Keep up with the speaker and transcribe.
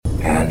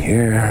And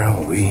here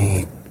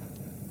we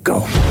go.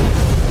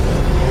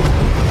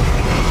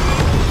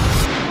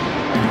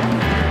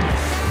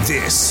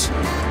 This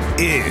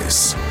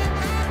is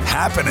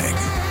Happening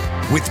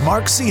with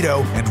Mark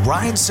Zito and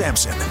Ryan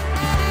Sampson.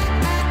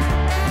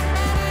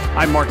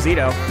 I'm Mark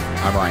Zito.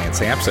 I'm Ryan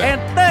Sampson.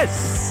 And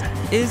this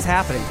is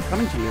Happening.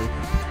 Coming to you.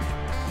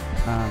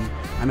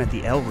 I'm at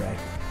the El Rey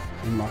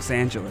in Los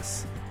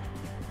Angeles,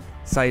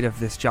 site of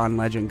this John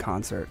Legend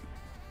concert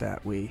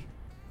that we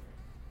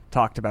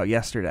talked about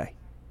yesterday.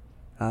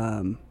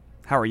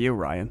 How are you,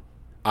 Ryan?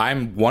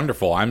 I'm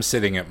wonderful. I'm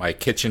sitting at my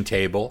kitchen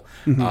table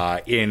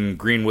in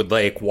Greenwood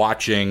Lake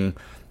watching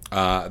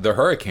the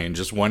hurricane,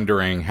 just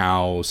wondering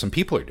how some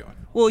people are doing.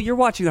 Well, you're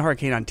watching the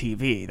hurricane on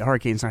TV. The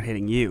hurricane's not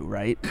hitting you,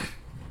 right?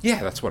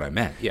 Yeah, that's what I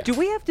meant. Yeah. Do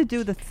we have to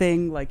do the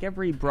thing like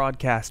every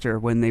broadcaster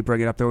when they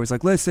bring it up? They're always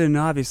like, listen,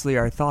 obviously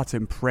our thoughts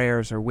and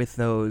prayers are with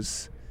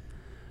those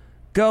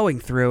going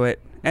through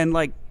it. And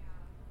like,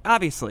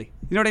 obviously,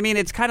 you know what I mean?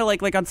 It's kind of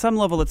like on some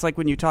level, it's like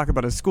when you talk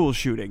about a school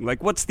shooting.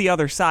 Like, what's the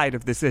other side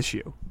of this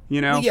issue? You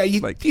know? Well, yeah,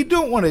 you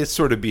don't want to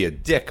sort of be a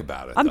dick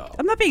about it, though.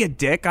 I'm not being a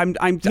dick. I'm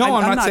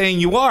not saying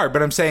you are,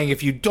 but I'm saying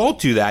if you don't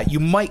do that, you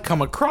might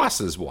come across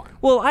as one.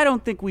 Well, I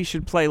don't think we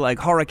should play like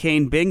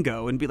Hurricane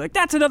Bingo and be like,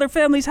 that's another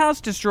family's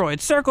house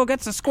destroyed. Circle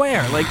gets a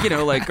square. Like, you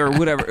know, like, or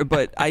whatever.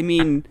 But I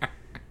mean,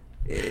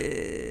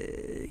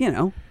 you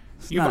know.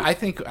 I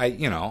think I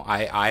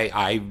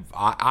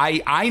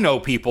know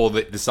people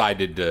that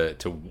decided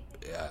to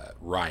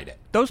ride it.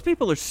 Those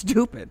people are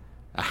stupid.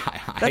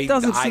 That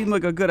doesn't seem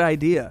like a good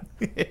idea.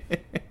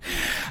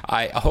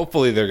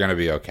 Hopefully they're going to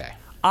be okay.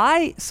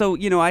 I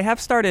have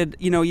started,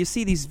 you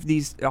see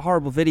these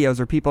horrible videos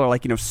where people are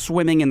like,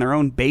 swimming in their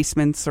own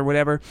basements or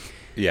whatever.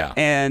 Yeah.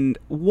 And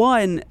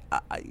one,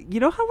 you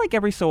know how like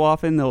every so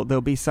often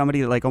there'll be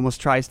somebody that like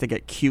almost tries to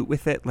get cute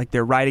with it, like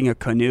they're riding a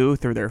canoe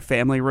through their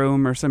family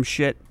room or some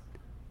shit.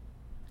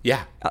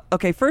 Yeah.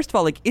 Okay, first of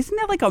all, like, isn't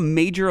that like a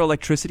major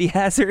electricity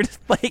hazard?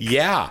 Like,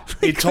 yeah,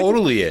 it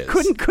totally is.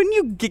 Couldn't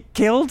you get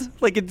killed?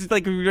 Like, it's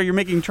like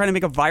you're trying to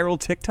make a viral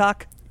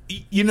TikTok.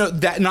 You know,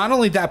 that not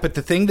only that, but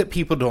the thing that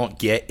people don't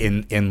get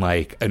in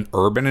like an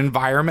urban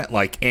environment,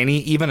 like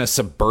even a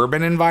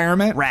suburban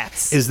environment,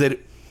 rats, is that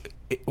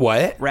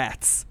what?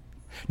 Rats.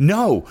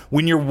 No,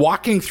 when you're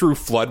walking through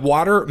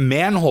floodwater,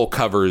 manhole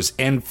covers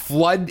and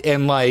flood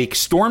and like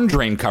storm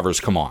drain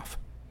covers come off.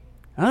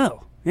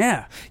 Oh,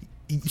 yeah.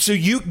 So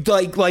you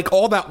like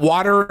all that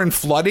water and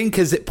flooding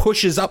because it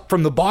pushes up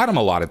from the bottom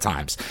a lot of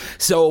times.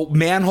 So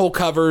manhole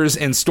covers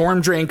and storm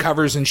drain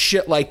covers and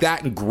shit like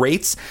that and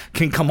grates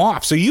can come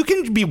off. So you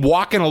can be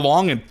walking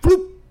along and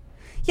bloop.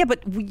 Yeah,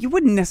 but you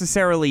wouldn't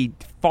necessarily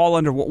fall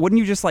under. Wouldn't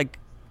you just like?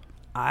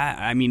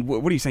 I mean,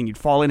 what are you saying? You'd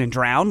fall in and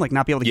drown, like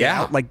not be able to get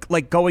out,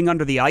 like going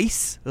under the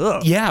ice.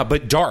 Ugh. Yeah,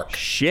 but dark.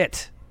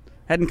 Shit,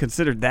 hadn't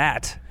considered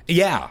that.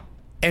 Yeah.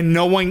 And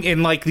knowing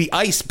in like the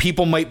ice,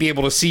 people might be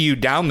able to see you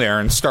down there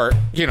and start,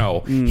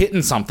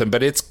 hitting something.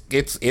 But it's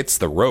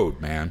the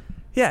road, man.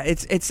 Yeah,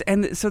 it's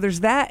and so there's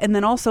that, and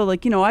then also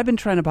like I've been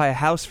trying to buy a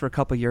house for a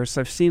couple of years,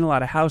 so I've seen a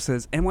lot of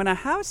houses. And when a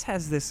house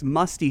has this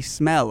musty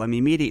smell, I'm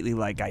immediately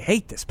like, I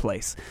hate this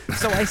place.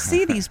 So I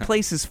see these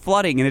places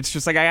flooding, and it's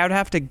just like I would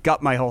have to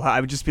gut my whole house.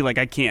 I would just be like,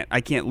 I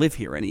can't live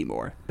here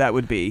anymore. That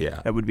would be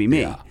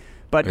me. Yeah.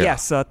 But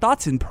yes,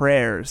 thoughts and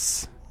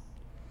prayers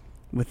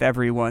with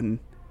everyone.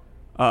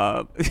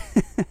 I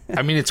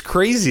mean, it's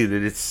crazy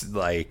that it's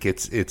like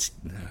it's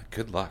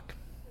good luck.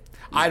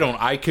 I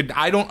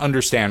don't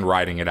understand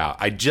riding it out.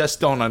 I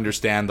just don't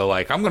understand the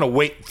like. I'm gonna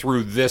wait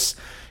through this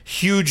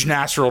huge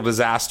natural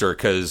disaster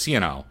because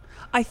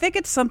I think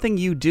it's something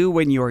you do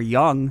when you're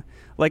young.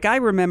 Like I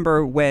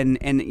remember when,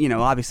 and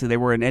obviously they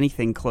weren't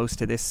anything close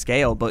to this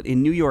scale, but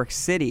in New York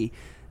City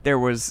there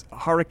was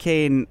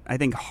Hurricane, I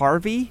think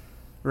Harvey,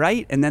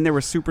 right, and then there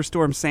was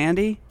Superstorm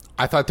Sandy.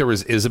 I thought there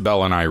was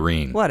Isabel and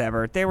Irene.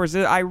 Whatever. There was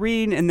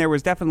Irene, and there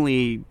was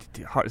definitely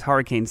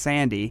Hurricane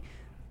Sandy.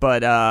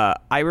 But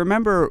I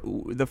remember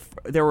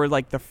there were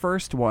like the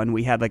first one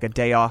we had like a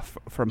day off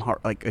from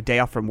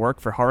work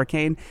for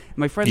hurricane. And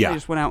my friends and I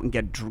just went out and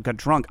got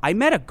drunk. I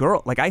met a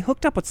girl, like I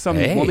hooked up with some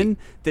woman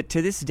that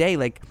to this day,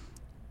 like,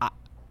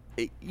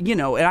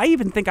 and I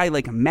even think I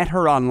like met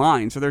her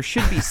online. So there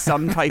should be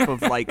some type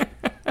of like,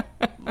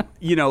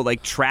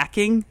 like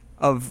tracking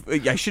of.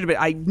 I should have been.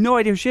 I have no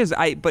idea who she is.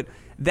 But.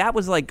 That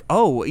was like,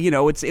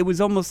 it was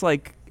almost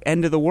like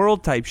end of the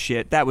world type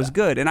shit. That was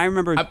good. And I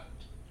remember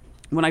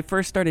when I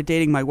first started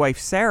dating my wife,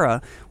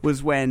 Sarah,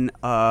 was when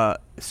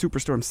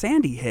Superstorm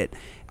Sandy hit.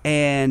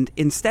 And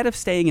instead of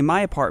staying in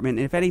my apartment,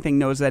 and if anything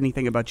knows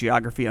anything about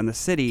geography on the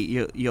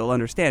city, you'll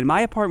understand.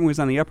 My apartment was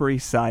on the Upper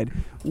East Side,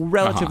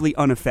 relatively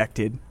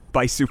unaffected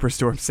by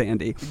Superstorm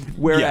Sandy.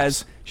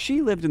 Whereas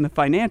she lived in the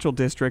financial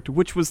district,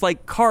 which was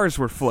like cars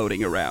were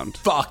floating around.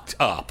 Fucked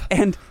up.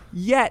 And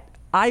yet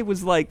I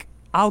was like,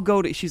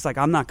 she's like,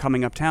 I'm not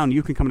coming uptown.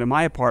 You can come to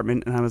my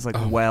apartment. And I was like,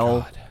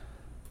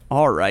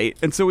 all right.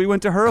 And so we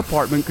went to her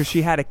apartment because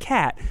she had a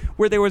cat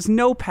where there was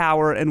no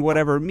power and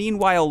whatever.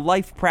 Meanwhile,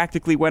 life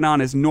practically went on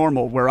as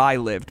normal where I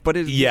lived. But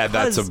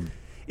it's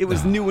it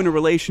was new in a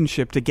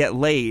relationship to get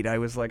laid, I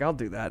was like, I'll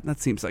do that. That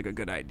seems like a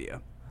good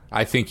idea.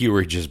 I think you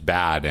were just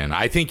bad, and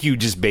I think you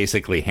just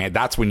basically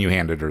that's when you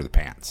handed her the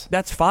pants.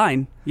 That's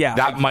fine. Yeah.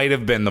 That might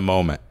have been the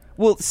moment.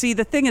 Well, see,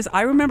 the thing is,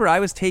 I remember I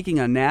was taking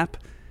a nap,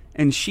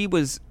 and she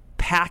was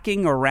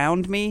packing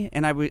around me,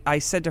 and I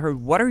said to her,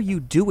 "What are you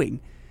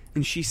doing?"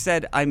 And she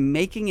said, "I'm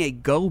making a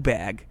go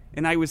bag."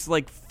 And I was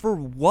like, "For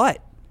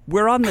what?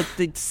 We're on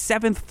the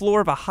 7th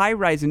floor of a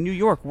high-rise in New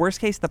York.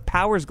 Worst case, the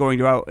power's going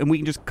to out, and we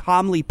can just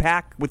calmly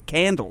pack with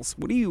candles.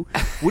 What are you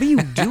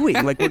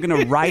doing? Like, we're going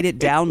to ride it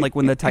down like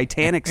when the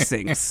Titanic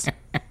sinks."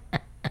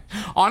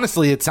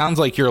 Honestly, it sounds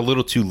like you're a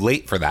little too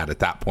late for that at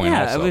that point.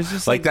 Yeah, also. it was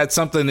just like that's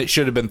something that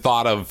should have been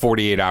thought of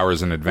 48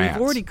 hours in advance.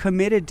 We've already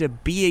committed to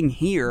being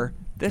here.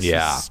 This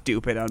Yeah. is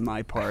stupid on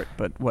my part,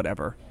 but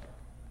whatever.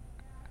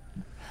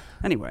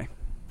 Anyway.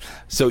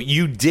 So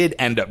you did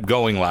end up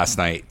going last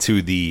night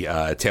to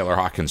the Taylor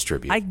Hawkins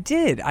tribute. I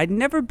did. I'd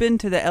never been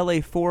to the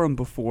LA Forum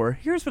before.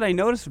 Here's what I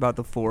noticed about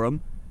the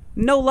Forum.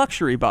 No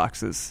luxury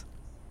boxes.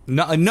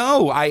 No,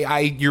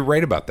 you're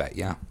right about that,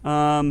 yeah.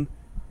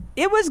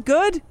 It was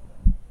good.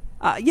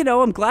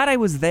 I'm glad I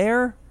was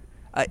there.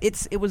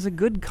 It was a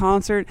good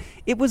concert.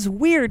 It was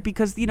weird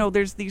because,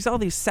 there's all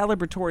these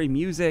celebratory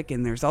music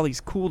and there's all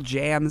these cool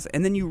jams,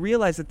 and then you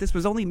realize that this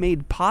was only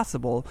made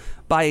possible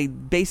by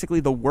basically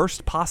the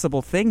worst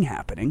possible thing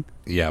happening.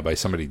 Yeah, by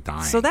somebody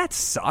dying. So that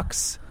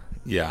sucks.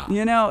 Yeah.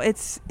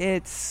 It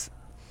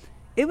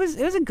was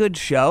a good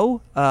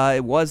show.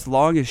 It was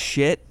long as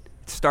shit.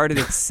 It started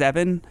at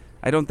 7.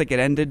 I don't think it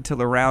ended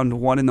till around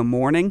 1 in the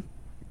morning.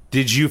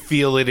 Did you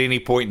feel at any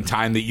point in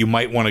time that you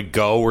might want to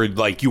go, or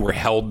like you were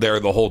held there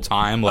the whole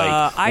time?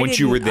 Like once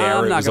you were there,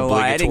 I'm it not was gonna lie,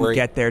 I obligatory.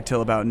 didn't get there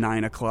till about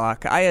 9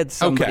 o'clock. I had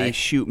somebody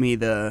shoot me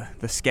the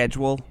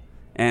schedule,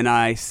 and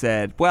I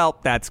said, "Well,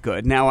 that's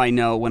good. Now I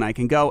know when I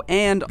can go."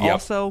 And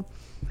also,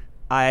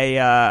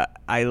 I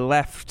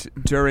left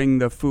during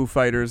the Foo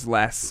Fighters'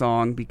 last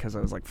song because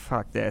I was like,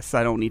 "Fuck this!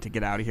 I don't need to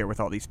get out of here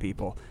with all these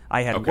people."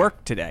 I had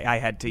work today. I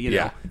had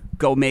to,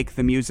 go make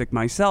the music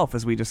myself,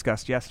 as we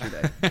discussed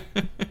yesterday.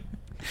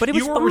 But it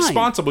was you were fine.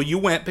 responsible. You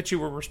went, but you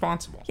were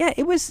responsible. Yeah,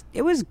 it was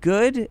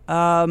good.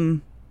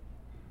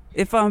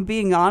 If I'm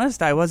being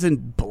honest, I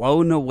wasn't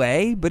blown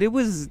away, but it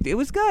was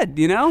good,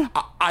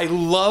 I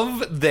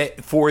love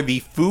that for the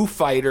Foo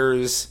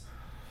Fighters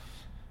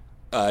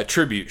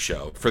tribute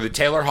show, for the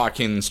Taylor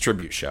Hawkins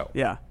tribute show.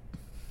 Yeah.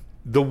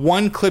 The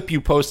one clip you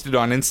posted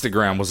on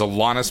Instagram was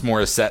Alanis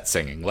Morissette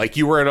singing. Like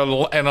you were at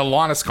an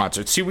Alanis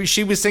concert.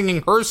 She was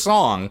singing her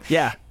song.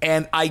 Yeah.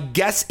 And I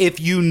guess if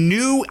you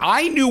knew,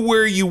 I knew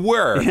where you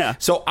were. Yeah.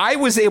 So I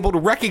was able to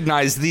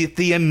recognize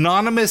the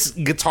anonymous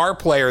guitar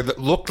player that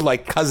looked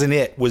like Cousin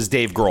It was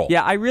Dave Grohl.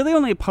 Yeah, I really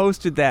only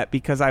posted that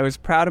because I was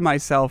proud of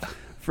myself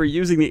for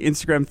using the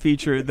Instagram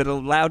feature that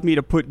allowed me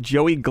to put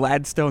Joey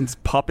Gladstone's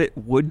puppet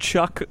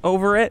Woodchuck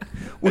over it,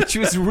 which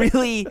was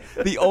really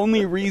the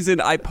only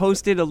reason I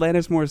posted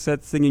Alanis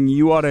Morissette singing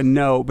 "You Oughta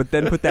Know," but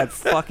then put that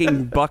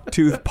fucking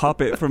bucktooth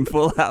puppet from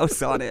Full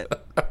House on it.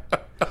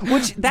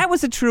 Which, that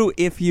was a true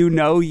if you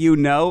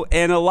know,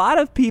 and a lot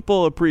of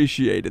people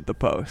appreciated the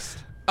post.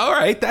 All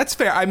right, that's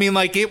fair. I mean,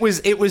 like it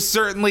was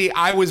certainly,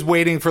 I was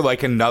waiting for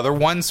like another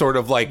one, sort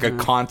of like a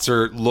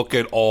concert look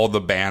at all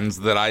the bands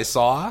that I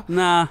saw.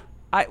 Nah.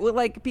 First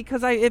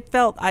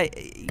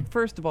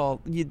of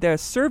all, the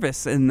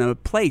service in the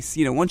place,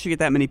 once you get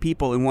that many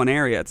people in one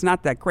area, it's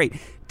not that great.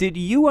 Did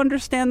you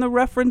understand the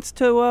reference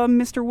to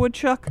Mr.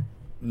 Woodchuck?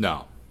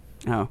 No.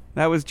 Oh,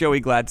 that was Joey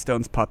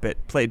Gladstone's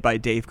puppet, played by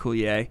Dave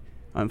Coulier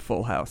on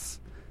Full House.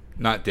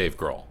 Not Dave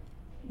Grohl.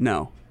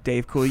 No,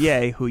 Dave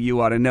Coulier, who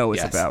You Oughta Know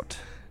is about.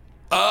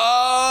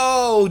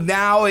 Oh,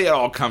 now it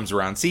all comes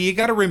around. See, you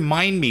got to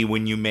remind me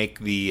when you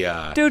make the...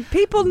 Dude,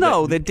 people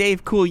know that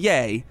Dave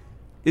Coulier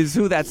is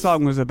who that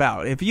song was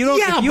about. If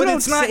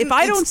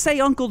I don't say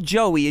Uncle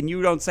Joey and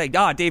you don't say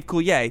Dave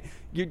Coulier,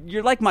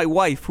 you're like my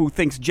wife who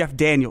thinks Jeff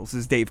Daniels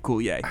is Dave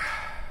Coulier.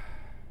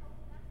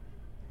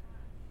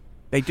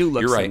 They do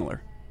look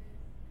similar.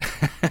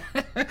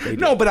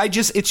 No, but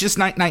it's just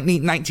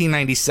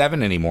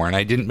 1997 anymore, and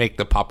I didn't make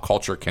the pop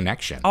culture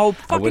connection. Oh,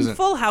 fucking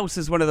Full House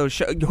is one of those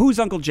shows. Who's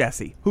Uncle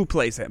Jesse? Who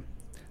plays him?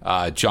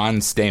 John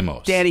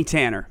Stamos. Danny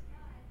Tanner.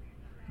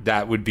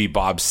 That would be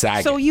Bob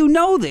Saget. So you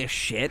know this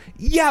shit.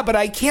 Yeah, but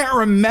I can't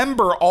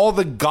remember all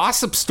the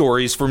gossip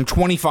stories from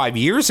 25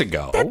 years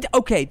ago. That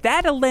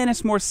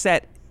Alanis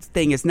Morissette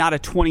thing is not a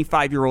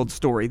 25-year-old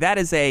story. That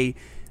is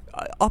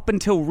up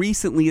until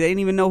recently, they didn't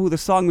even know who the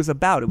song was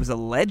about. It was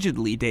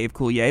allegedly Dave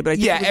Coulier, but I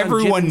think it was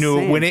everyone knew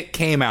it. When it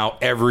came out,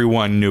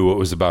 everyone knew it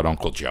was about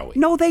Uncle Joey.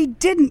 No, they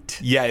didn't.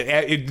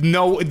 Yeah,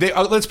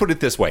 let's put it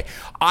this way.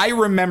 I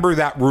remember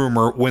that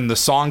rumor when the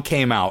song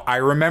came out. I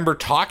remember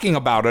talking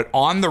about it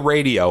on the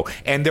radio,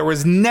 and there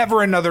was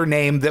never another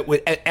name that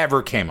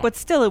ever came up. But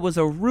still, it was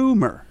a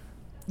rumor.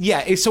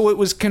 Yeah, so it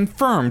was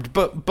confirmed,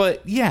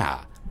 but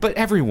yeah. But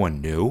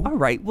everyone knew. All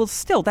right. Well,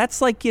 still,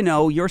 that's like,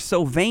 You're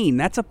So Vain.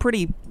 That's a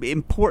pretty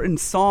important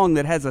song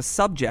that has a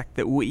subject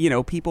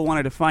that, people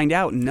wanted to find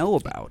out and know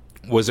about.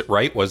 Was it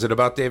right? Was it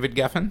about David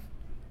Geffen?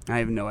 I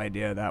have no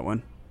idea that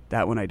one.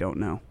 That one I don't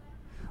know.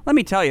 Let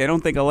me tell you, I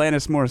don't think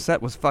Alanis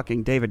Morissette was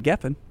fucking David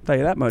Geffen. I'll tell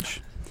you that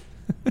much.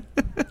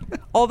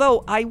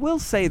 Although, I will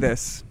say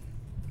this,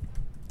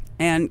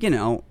 and,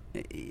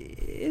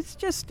 it's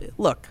just,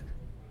 look,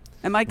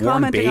 am I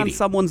commenting on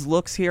someone's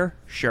looks here?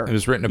 Sure. It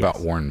was written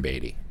about Warren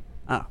Beatty.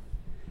 Oh.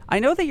 I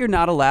know that you're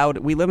not allowed,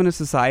 we live in a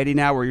society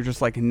now where you're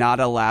just, like, not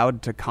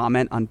allowed to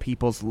comment on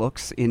people's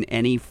looks in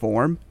any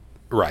form.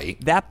 Right.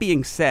 That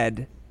being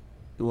said,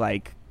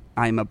 like,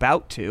 I'm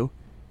about to,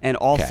 and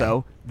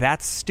also,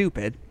 that's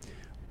stupid,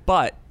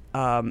 but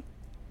Alanis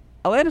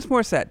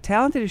Morissette,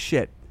 talented as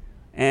shit,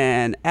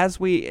 and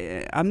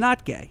I'm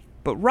not gay,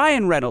 but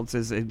Ryan Reynolds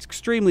is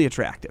extremely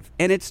attractive,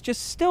 and it's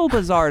just still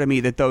bizarre to me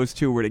that those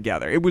two were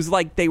together. It was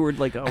like they were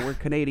like, oh, we're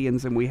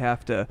Canadians and we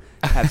have to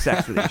have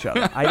sex with each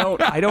other.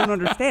 I don't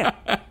understand.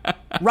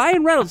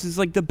 Ryan Reynolds is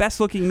like the best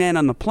looking man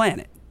on the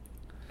planet,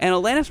 and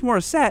Alanis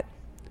Morissette,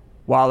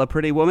 while a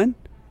pretty woman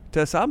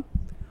to some,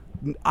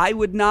 I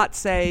would not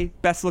say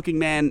best looking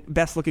man,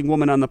 best looking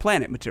woman on the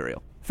planet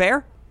material.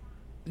 Fair?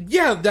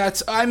 Yeah,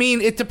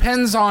 it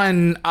depends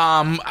on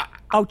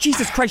oh,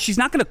 Jesus Christ, she's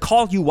not going to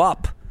call you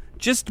up.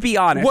 Just be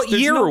honest. What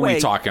year are we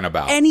talking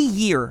about? Any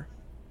year.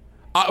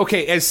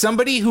 Okay, as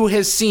somebody who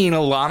has seen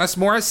Alanis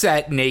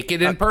Morissette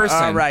naked in person.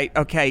 All right,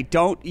 okay.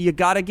 You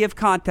got to give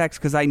context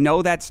because I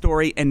know that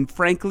story, and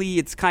frankly,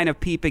 it's kind of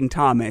peeping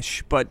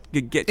Tomish, but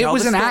it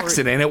was an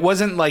accident. It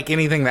wasn't like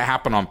anything that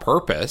happened on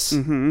purpose.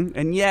 Mm-hmm.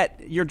 And yet,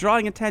 you're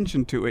drawing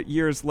attention to it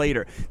years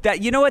later.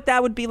 You know what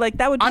that would be like?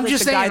 That would be like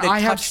the guy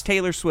that touched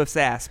Taylor Swift's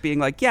ass, being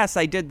like, yes,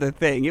 I did the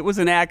thing. It was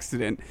an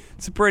accident.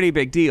 It's a pretty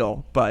big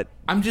deal, but...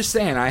 I'm just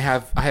saying I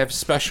have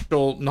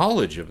special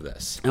knowledge of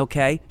this.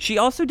 Okay. She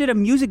also did a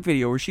music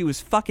video where she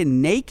was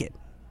fucking naked.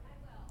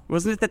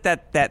 Wasn't it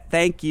that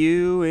Thank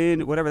You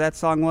and whatever that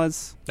song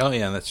was? Oh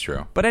yeah, that's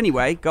true. But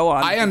anyway, go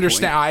on. I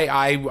understand.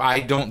 I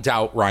don't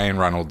doubt Ryan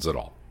Reynolds at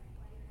all.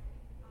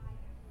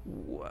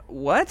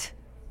 What?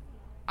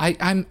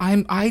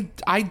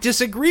 I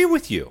disagree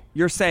with you.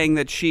 You're saying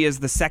that she is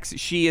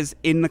she is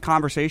in the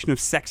conversation of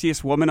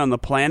sexiest woman on the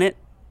planet?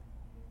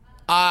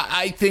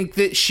 I think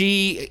that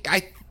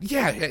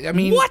I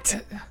mean...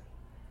 What?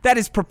 That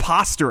is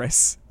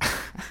preposterous.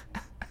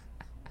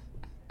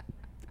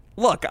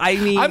 Look, I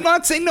mean... I'm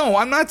not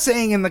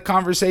saying in the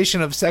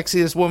conversation of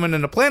sexiest woman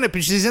on the planet,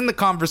 but she's in the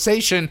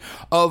conversation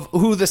of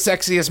who the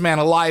sexiest man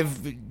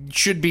alive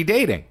should be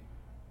dating.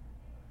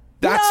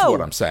 That's what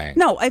I'm saying.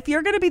 No, if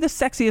you're going to be the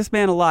sexiest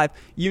man alive,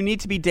 you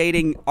need to be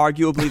dating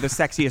arguably the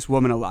sexiest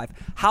woman alive.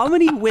 How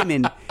many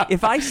women,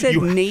 if I said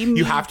name me...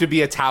 You have to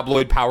be a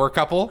tabloid power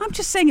couple? I'm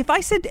just saying, if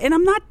I said, and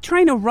I'm not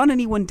trying to run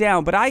anyone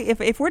down, but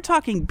if we're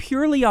talking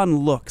purely on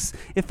looks,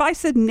 if I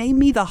said name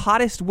me the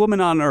hottest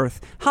woman on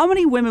earth, how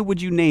many women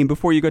would you name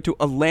before you go to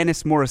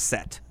Alanis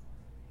Morissette?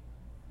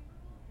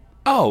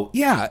 Oh,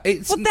 yeah.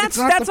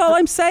 That's all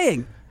I'm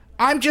saying.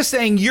 I'm just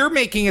saying you're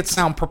making it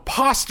sound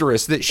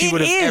preposterous that she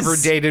would have ever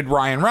dated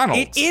Ryan Reynolds.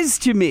 It is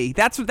to me.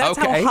 That's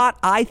how hot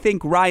I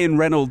think Ryan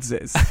Reynolds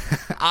is.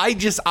 I'm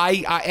just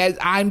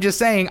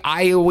saying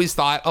I always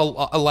thought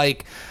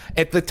like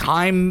at the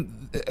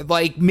time,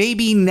 like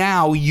maybe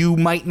now you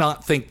might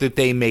not think that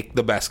they make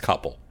the best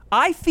couple.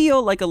 I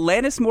feel like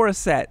Alanis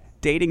Morissette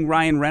dating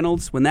Ryan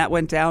Reynolds when that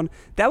went down,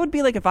 that would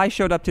be like if I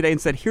showed up today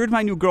and said, here's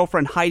my new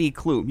girlfriend Heidi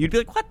Klum. You'd be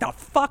like, what the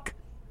fuck?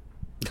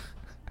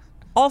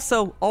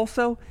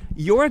 Also,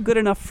 you're a good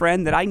enough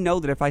friend that I know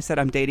that if I said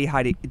I'm dating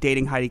Heidi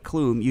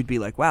Klum, you'd be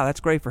like, wow,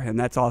 that's great for him.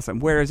 That's awesome.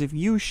 Whereas if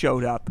you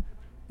showed up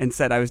and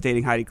said I was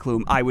dating Heidi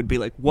Klum, I would be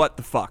like, what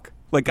the fuck?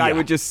 Like, I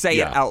would just say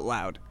it out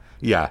loud.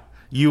 Yeah.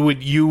 You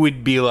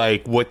would be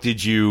like, what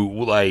did you,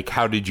 like,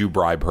 how did you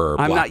bribe her?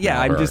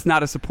 I'm just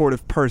not a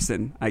supportive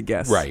person, I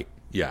guess. Right.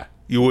 Yeah.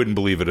 You wouldn't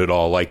believe it at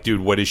all. Like, dude,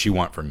 what does she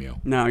want from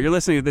you? No, you're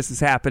listening to This Is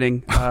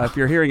Happening. If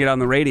you're hearing it on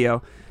the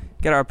radio,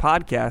 get our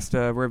podcast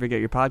wherever you get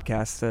your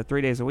podcasts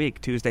 3 days a week,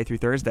 Tuesday through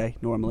Thursday,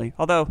 normally.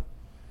 Although,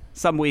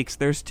 some weeks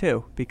there's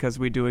 2 because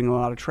we're doing a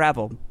lot of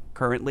travel.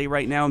 Currently,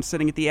 right now, I'm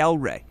sitting at the El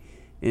Rey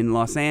in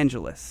Los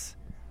Angeles,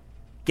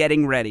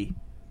 getting ready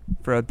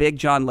for a big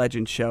John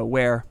Legend show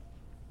where...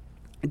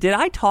 Did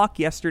I talk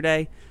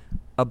yesterday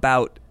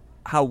about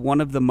how one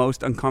of the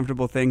most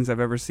uncomfortable things I've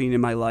ever seen in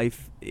my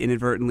life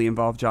inadvertently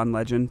involved John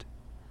Legend?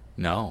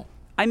 No.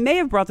 I may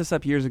have brought this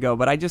up years ago,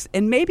 but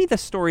and maybe the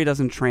story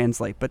doesn't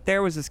translate, but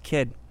there was this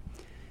kid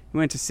who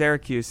went to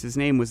Syracuse. His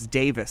name was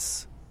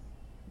Davis.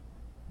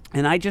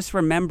 And I just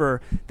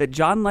remember that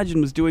John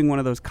Legend was doing one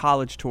of those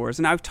college tours.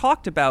 And I've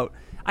talked about,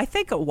 I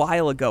think a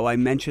while ago I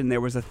mentioned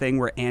there was a thing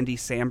where Andy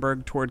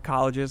Samberg toured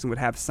colleges and would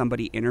have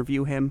somebody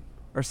interview him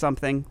or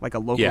something, like a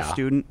local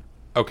student.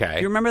 Okay.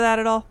 Do you remember that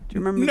at all? Do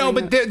you remember? No,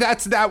 but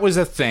that was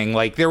a thing.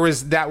 Like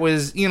that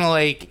was, you know,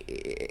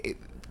 like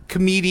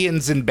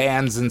comedians and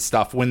bands and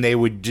stuff when they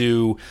would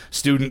do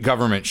student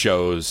government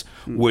shows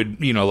would,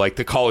 you know, like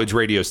the college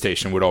radio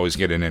station would always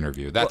get an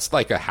interview. That's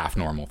like a half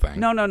normal thing.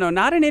 No,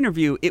 not an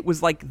interview. It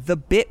was like the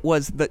bit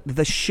was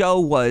the show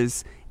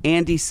was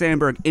Andy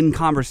Samberg in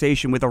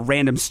conversation with a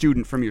random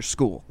student from your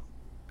school.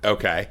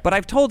 Okay. But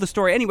I've told the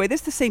story anyway.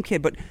 This is the same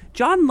kid, but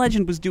John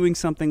Legend was doing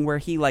something where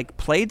he like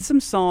played some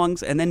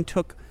songs and then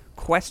took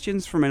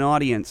questions from an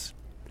audience.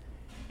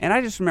 And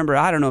I just remember,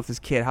 I don't know if this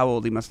kid, how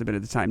old he must have been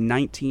at the time,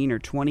 19 or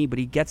 20, but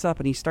he gets up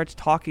and he starts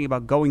talking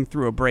about going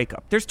through a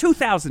breakup. There's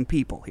 2,000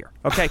 people here,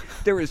 okay?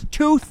 There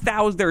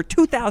are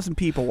 2,000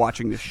 people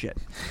watching this shit.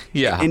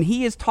 Yeah. And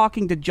he is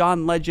talking to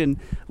John Legend,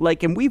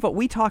 like, and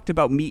we talked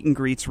about meet and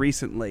greets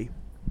recently.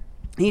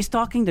 He's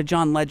talking to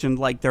John Legend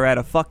like they're at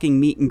a fucking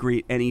meet and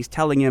greet, and he's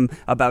telling him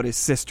about his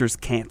sister's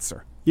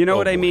cancer. You know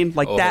what I mean?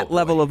 Like that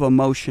level of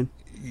emotion.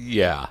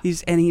 Yeah.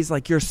 He's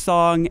like, your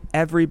song,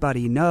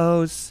 everybody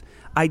knows.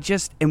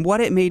 And what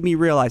it made me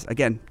realize,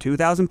 again,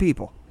 2,000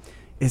 people,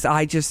 is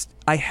I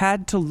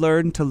had to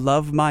learn to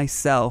love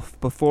myself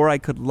before I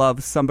could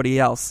love somebody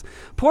else.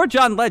 Poor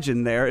John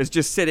Legend there is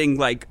just sitting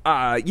like,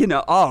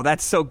 oh,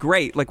 that's so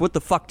great. Like, what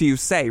the fuck do you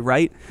say,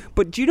 right?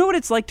 But do you know what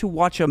it's like to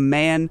watch a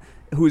man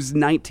who's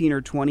 19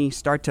 or 20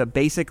 start to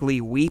basically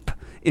weep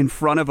in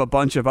front of a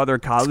bunch of other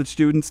college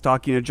students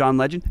talking to John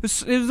Legend? It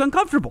was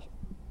uncomfortable.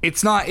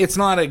 It's not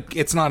a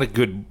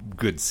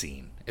good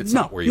scene. It's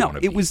not where you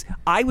want to be.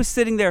 I was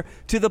sitting there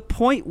to the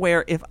point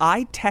where if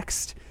I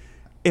text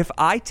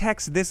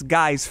this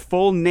guy's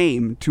full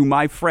name to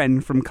my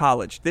friend from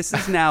college, this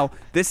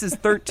is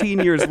 13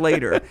 years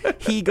later,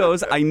 he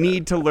goes, I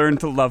need to learn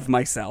to love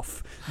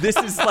myself. This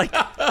is like,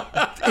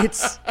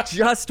 it's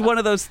just one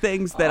of those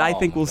things that I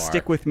think will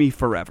stick with me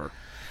forever.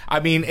 I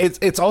mean,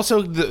 it's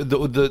also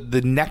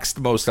the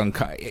next most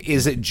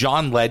is it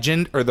John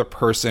Legend or the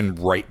person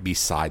right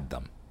beside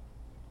them?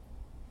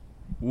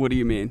 What do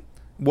you mean?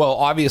 Well,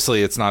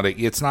 obviously, it's not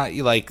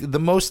like the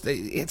most.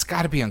 It's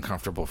got to be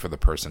uncomfortable for the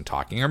person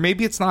talking, or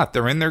maybe it's not.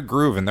 They're in their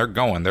groove and they're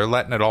going. They're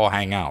letting it all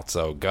hang out.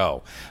 So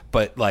go.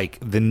 But like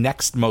the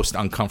next most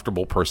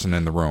uncomfortable person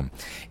in the room,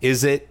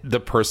 is it the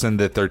person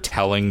that they're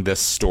telling this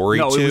story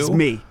to? No, it was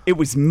me. It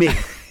was me.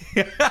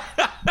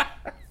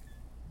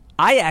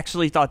 I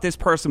actually thought this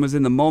person was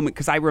in the moment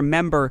because I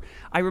remember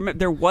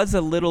there was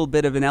a little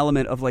bit of an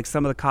element of like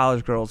some of the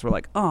college girls were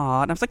like,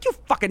 "Aw," and I was like, "You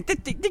fucking this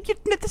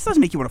doesn't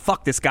make you want to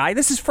fuck this guy.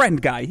 This is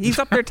friend guy. He's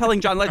up there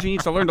telling John Legend he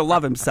needs to learn to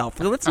love himself.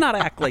 Let's not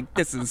act like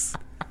this is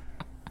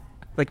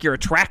like you're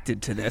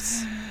attracted to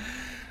this."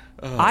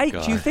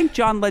 Do you think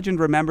John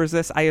Legend remembers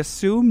this? I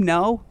assume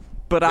no.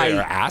 But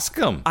ask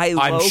him.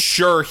 I'm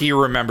sure he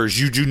remembers.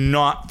 You do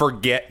not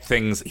forget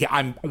things.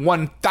 I'm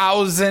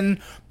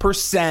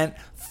 1,000%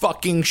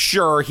 fucking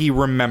sure he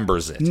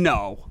remembers it.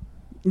 No.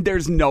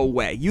 There's no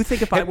way. You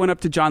think if I went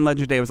up to John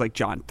Legend today, I was like,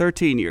 John,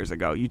 13 years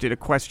ago, you did a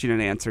question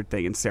and answer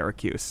thing in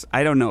Syracuse.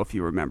 I don't know if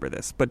you remember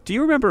this, but do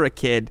you remember a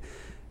kid,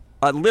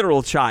 a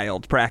literal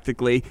child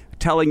practically,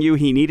 telling you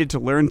he needed to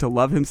learn to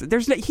love himself?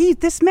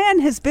 This man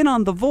has been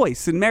on The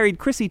Voice and married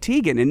Chrissy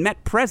Teigen and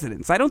met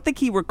presidents. I don't think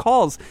he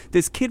recalls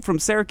this kid from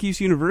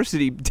Syracuse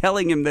University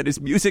telling him that his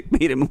music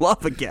made him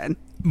love again.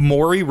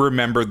 Maury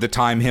remembered the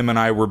time him and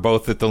I were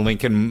both at the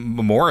Lincoln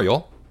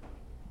Memorial.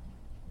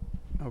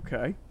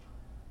 Okay.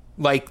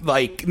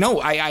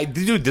 No,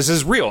 dude, this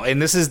is real. And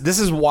this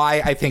is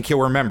why I think he'll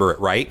remember it,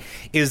 right?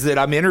 Is that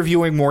I'm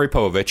interviewing Maury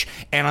Povich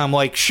and I'm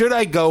like, should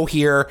I go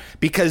here?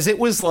 Because it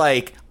was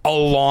like a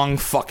long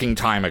fucking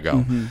time ago.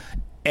 Mm-hmm.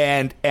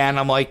 And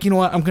I'm like, you know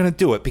what? I'm going to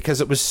do it because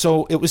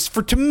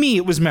to me,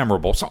 it was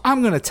memorable. So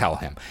I'm going to tell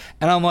him.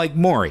 And I'm like,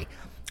 Maury,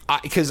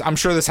 because I'm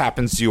sure this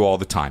happens to you all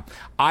the time.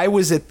 I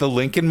was at the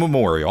Lincoln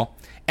Memorial.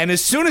 And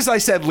as soon as I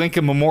said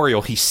Lincoln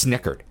Memorial, he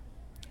snickered.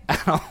 And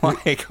I'm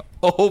like,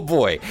 oh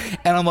boy.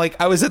 And I'm like,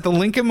 I was at the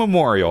Lincoln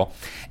Memorial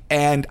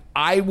and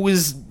I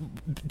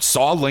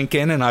saw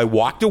Lincoln and I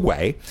walked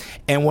away.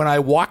 And when I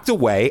walked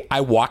away, I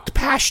walked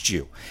past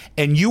you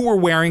and you were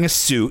wearing a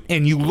suit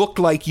and you looked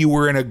like you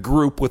were in a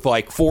group with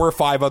like 4 or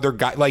 5 other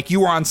guys. Like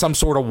you were on some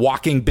sort of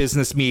walking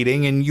business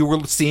meeting and you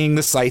were seeing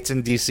the sights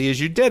in DC as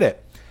you did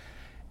it.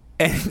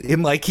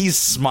 And like, he's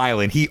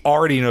smiling. He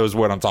already knows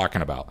what I'm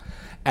talking about.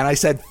 And I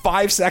said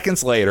 5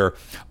 seconds later,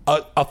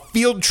 a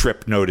field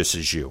trip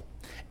notices you.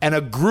 And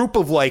a group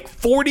of like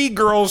 40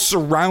 girls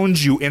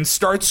surround you and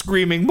start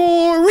screaming,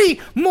 Maury,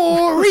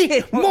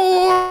 Maury,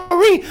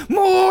 Maury,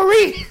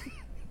 Maury.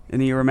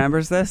 And he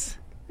remembers this?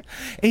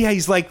 Yeah,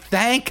 he's like,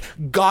 thank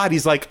God.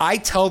 He's like, I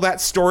tell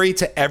that story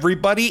to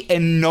everybody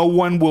and no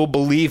one will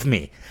believe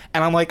me.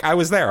 And I'm like, I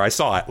was there. I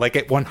saw it. Like,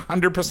 it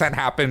 100%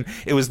 happened.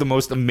 It was the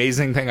most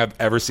amazing thing I've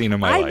ever seen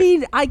in my life. I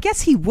mean, I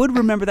guess he would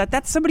remember that.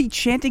 That's somebody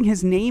chanting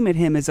his name at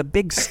him as a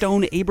big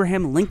stone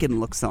Abraham Lincoln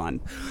looks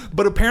on.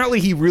 But apparently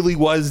he really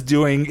was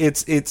doing,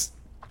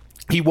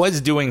 he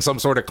was doing some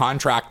sort of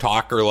contract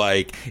talk or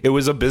like it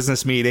was a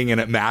business meeting and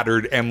it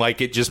mattered and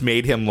like it just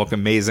made him look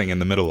amazing in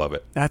the middle of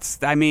it. That's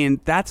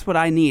what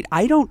I need.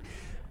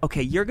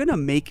 Okay, you're going to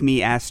make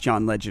me ask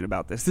John Legend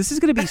about this. This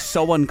is going to be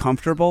so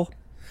uncomfortable.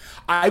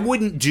 I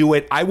wouldn't do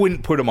it. I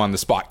wouldn't put him on the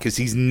spot because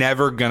he's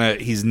never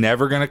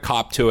gonna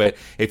cop to it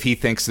if he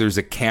thinks there's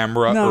a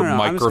camera or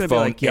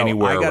microphone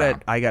anywhere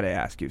around. I gotta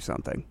ask you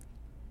something.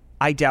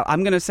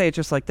 I'm gonna say it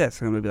just like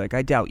this. I'm gonna be like,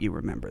 I doubt you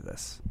remember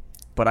this,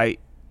 but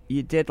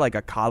you did like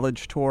a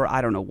college tour.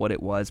 I don't know what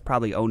it was,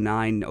 probably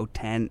 09,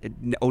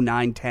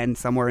 10,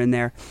 somewhere in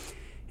there.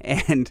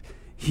 And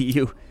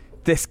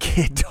this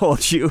kid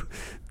told you,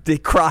 they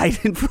cried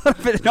in front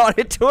of an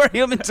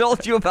auditorium and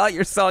told you about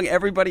your song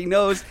Everybody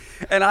Knows.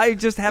 And I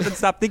just haven't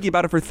stopped thinking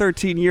about it for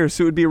 13 years.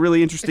 So it would be a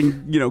really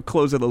interesting,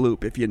 close of the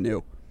loop if you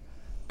knew.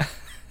 I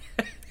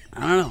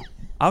don't know.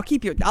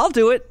 I'll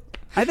do it.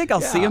 I think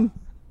I'll see him.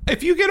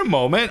 If you get a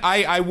moment,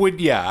 I would,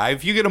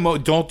 if you get a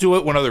moment, don't do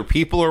it when other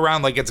people are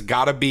around. Like, it's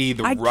got to be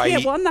the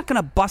right... Well, I'm not going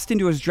to bust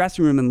into his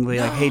dressing room and be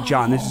like, hey,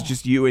 John, this is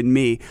just you and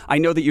me. I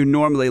know that you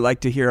normally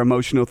like to hear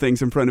emotional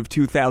things in front of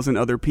 2,000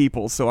 other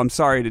people, so I'm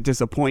sorry to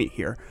disappoint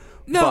here.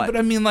 No, but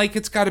I mean, like,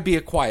 it's got to be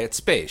a quiet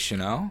space,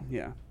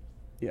 Yeah.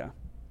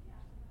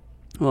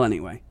 Well,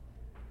 anyway.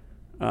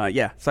 So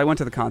I went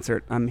to the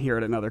concert. I'm here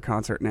at another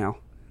concert now.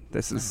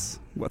 This is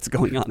what's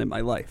going on in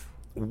my life.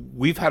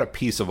 We've had a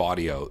piece of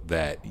audio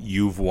that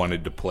you've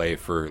wanted to play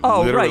for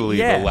literally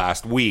the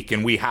last week,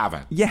 and we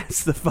haven't.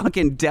 Yes, the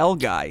fucking Dell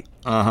guy.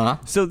 Uh-huh.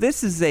 So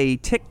this is a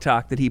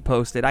TikTok that he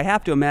posted. I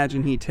have to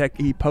imagine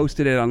he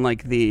posted it on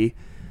like the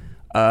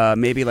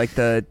maybe like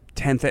the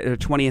 10th or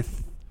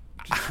 20th,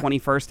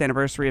 21st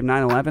anniversary of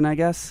 9/11, I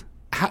guess.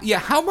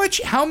 How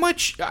much?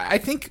 I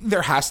think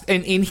there has,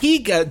 and he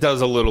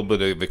does a little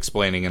bit of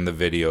explaining in the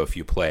video if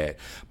you play it.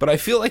 But I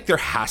feel like there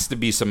has to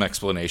be some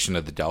explanation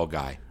of the Dell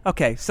guy.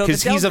 Okay, so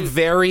because he's a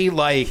very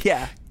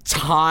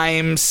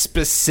time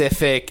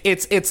specific.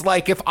 It's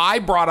like if I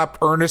brought up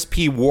Ernest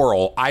P.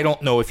 Worrell, I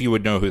don't know if you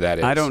would know who that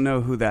is. I don't know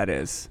who that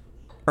is.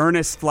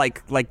 Ernest,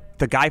 like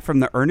the guy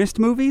from the Ernest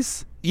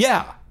movies.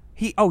 Yeah.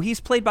 He's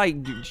played by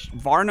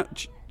Varna.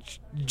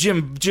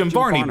 Jim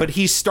Varney, but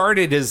he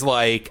started as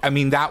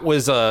that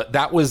was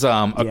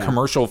a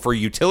commercial for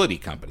utility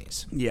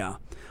companies. Yeah.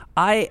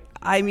 I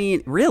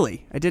mean,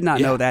 really, I did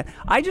not know that.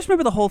 I just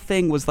remember the whole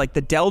thing was like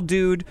the Dell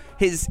dude,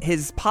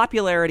 his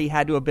popularity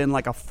had to have been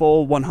like a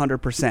full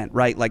 100%,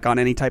 right? Like on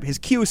any type, his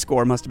Q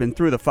score must have been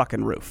through the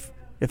fucking roof,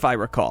 if I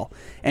recall.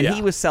 And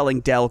he was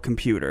selling Dell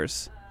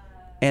computers.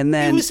 And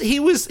then he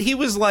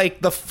was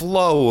like the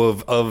Flow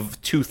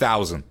of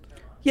 2000.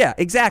 Yeah,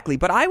 exactly.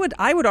 But I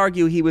would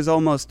argue he was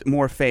almost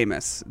more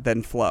famous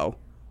than Flo.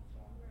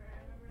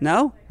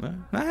 No?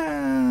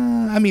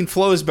 I mean,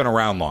 Flo's been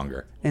around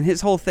longer. And his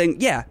whole thing,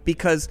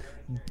 because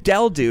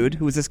Dell dude,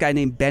 who was this guy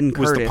named Ben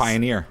Curtis, was the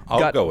pioneer.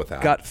 I'll go with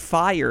that. Got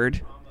fired,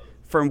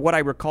 from what I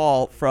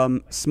recall,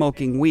 from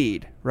smoking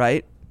weed,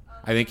 right?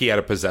 I think he had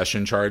a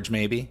possession charge,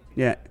 maybe.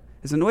 Yeah.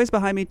 Is the noise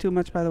behind me too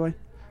much, by the way?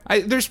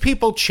 There's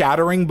people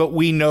chattering, but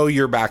we know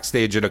you're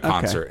backstage at a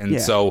concert,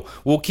 and so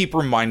we'll keep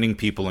reminding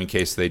people in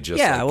case they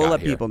just we'll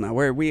let people know.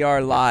 We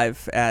are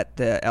live at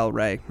El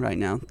Rey right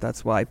now.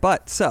 That's why.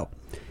 But so,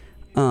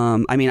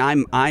 I mean,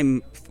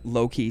 I'm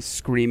low key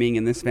screaming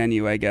in this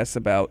venue, I guess,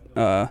 about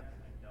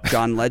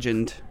John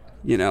Legend,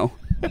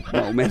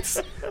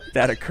 moments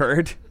that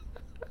occurred.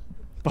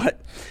 But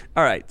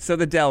all right, so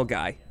the Dell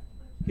guy.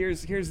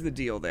 Here's the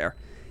deal. There,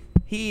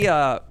 he.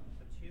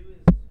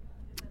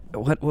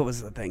 What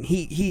was the thing?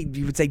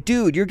 He would say,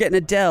 dude, you're getting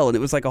a Dell, and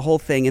it was like a whole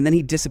thing, and then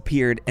he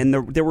disappeared, and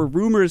there were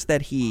rumors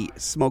that he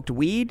smoked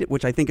weed,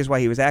 which I think is why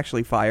he was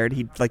actually fired.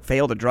 He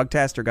failed a drug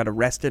test or got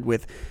arrested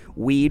with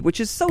weed, which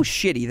is so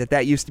shitty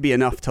that used to be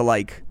enough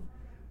to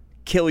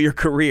kill your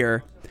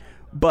career.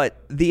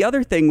 But the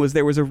other thing was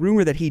there was a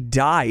rumor that he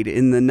died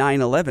in the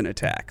 9/11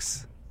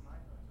 attacks.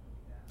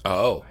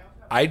 Oh.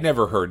 I'd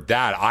never heard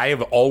that. I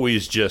have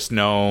always just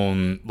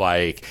known,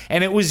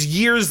 and it was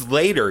years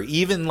later,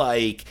 even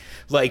like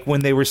when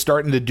they were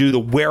starting to do the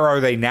Where Are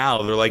They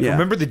Now? They're like,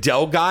 remember the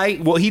Dell guy?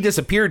 Well, he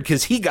disappeared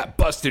because he got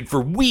busted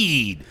for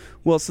weed.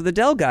 Well, so the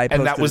Dell guy posted,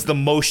 and that was the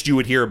most you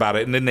would hear about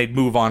it, and then they'd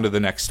move on to the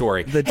next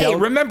story.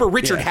 Remember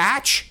Richard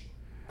Hatch?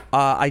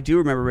 I do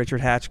remember Richard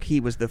Hatch. He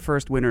was the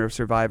first winner of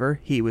Survivor.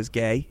 He was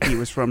gay. He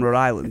was from Rhode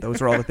Island.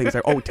 Those are all the things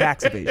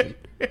tax evasion.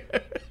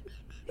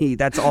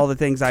 That's all the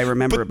things I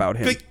remember about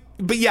him.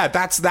 But yeah,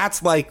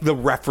 that's like the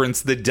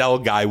reference the Dell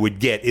guy would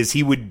get, is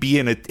he would be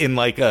in a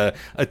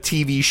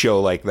TV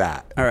show like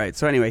that. All right,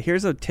 so anyway,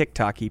 here's a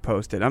TikTok he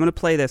posted. I'm going to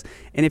play this,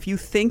 and if you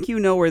think you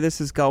know where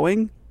this is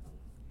going,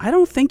 I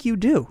don't think you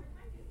do.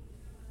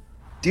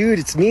 Dude,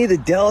 it's me, the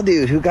Dell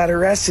dude, who got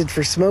arrested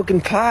for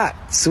smoking pot.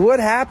 So what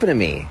happened to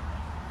me?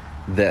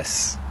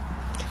 This.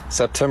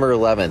 September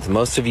 11th.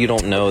 Most of you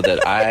don't know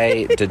that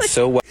I did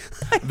so well.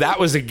 That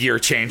was a gear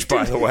change,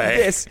 by the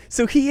way.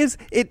 So he is.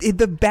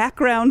 The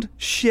background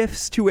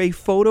shifts to a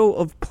photo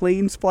of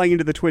planes flying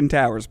into the Twin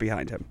Towers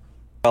behind him.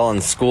 Well,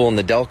 in school and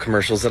the Dell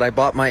commercials that I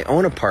bought my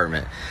own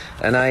apartment,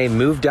 and I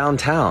moved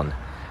downtown.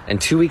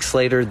 And 2 weeks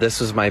later, this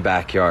was my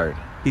backyard.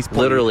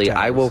 Literally,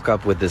 I woke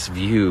up with this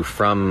view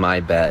from my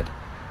bed.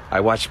 I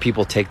watched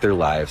people take their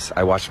lives.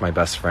 I watched my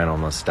best friend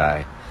almost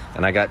die,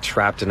 and I got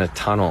trapped in a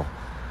tunnel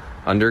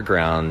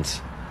underground,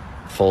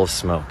 full of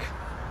smoke.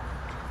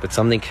 But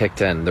something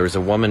kicked in. There was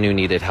a woman who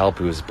needed help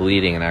who was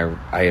bleeding, and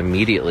I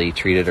immediately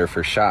treated her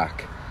for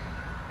shock.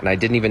 and I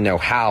didn't even know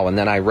how. And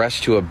then I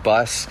rushed to a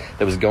bus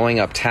that was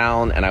going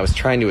uptown, and I was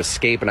trying to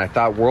escape, and I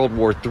thought World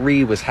War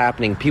III was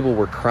happening. People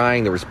were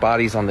crying. There was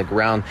bodies on the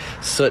ground,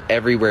 soot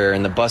everywhere,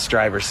 and the bus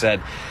driver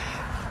said,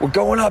 "We're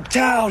going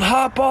uptown,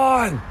 hop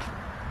on."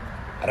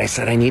 And I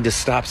said, "I need to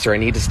stop, sir. I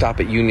need to stop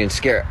at Union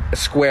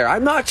Square.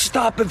 I'm not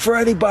stopping for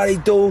anybody,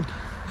 dude."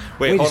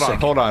 Wait,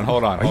 hold on.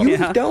 Are you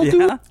Adele,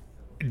 dude?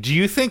 Do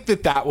you think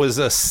that was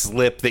a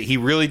slip, that he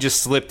really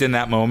just slipped in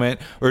that moment?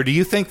 Or do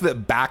you think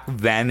that back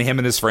then him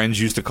and his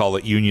friends used to call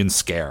it Union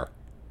Scare?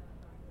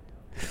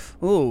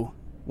 Ooh,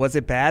 was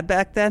it bad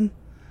back then?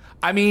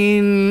 I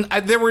mean, I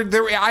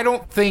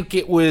don't think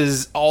it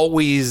was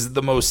always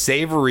the most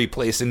savory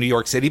place in New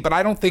York City, but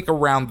I don't think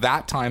around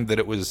that time that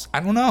it was, I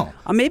don't know.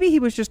 Maybe he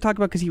was just talking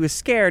about because he was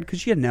scared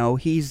because,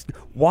 he's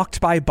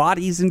walked by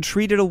bodies and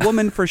treated a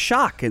woman for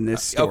shock in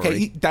this story.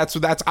 Okay, that's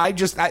I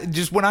just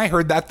when I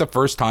heard that the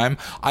first time,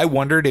 I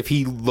wondered if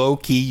he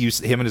low-key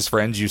him and his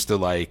friends used to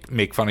like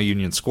make fun of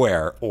Union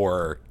Square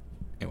or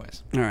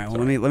anyways. All right, well,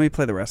 let me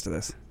play the rest of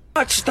this.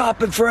 Not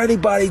stopping for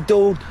anybody,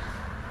 dude.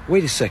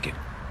 Wait a second.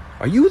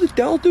 Are you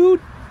Adele, dude?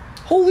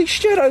 Holy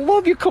shit, I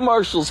love your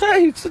commercials.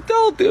 Hey, it's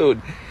Adele,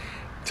 dude.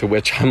 To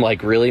which I'm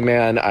like, really,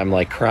 man? I'm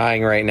like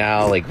crying right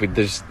now. Like,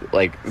 there's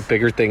like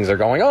bigger things are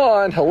going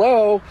on.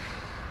 Hello.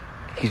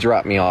 He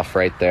dropped me off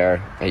right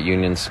there at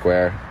Union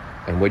Square.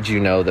 And would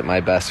you know that my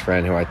best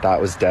friend, who I thought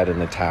was dead in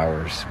the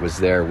towers, was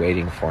there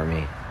waiting for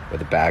me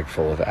with a bag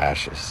full of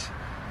ashes.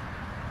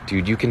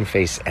 Dude, you can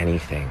face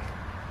anything.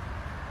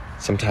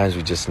 Sometimes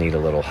we just need a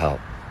little help.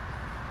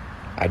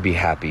 I'd be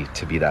happy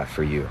to be that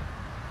for you.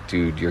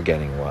 Dude, you're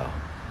getting well.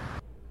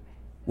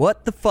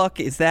 What the fuck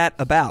is that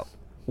about?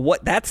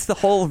 That's the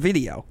whole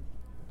video.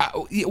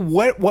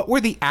 What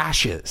were the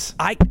ashes?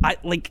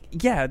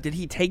 Did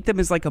he take them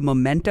as like a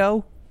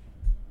memento?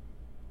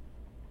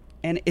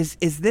 And is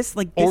this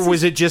like... Or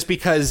was it just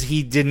because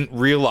he didn't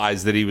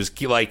realize that he was,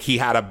 like, he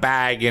had a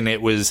bag and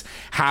it was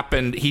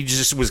happened, he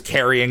just was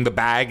carrying the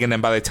bag, and then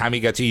by the time he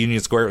got to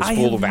Union Square, it was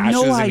full of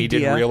ashes and he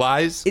didn't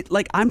realize?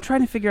 I'm trying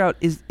to figure out,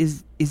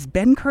 is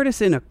Ben Curtis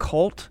in a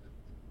cult?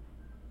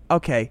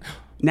 Okay,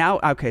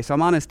 so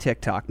I'm on his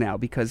TikTok now,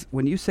 because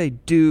when you say,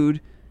 dude,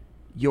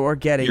 you're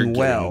getting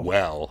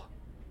well.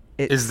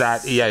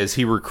 Is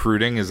he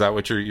recruiting? Is that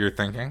what you're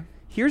thinking?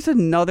 Here's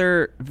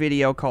another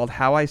video called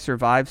How I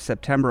Survived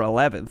September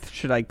 11th.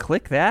 Should I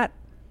click that?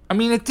 I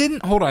mean, it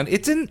didn't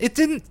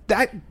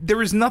there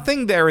was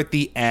nothing there at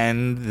the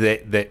end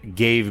that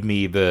gave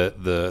me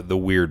the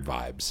weird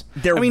vibes.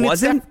 There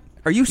wasn't?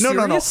 Are you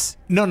serious?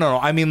 No.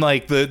 I mean,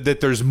 like that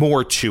there's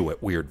more to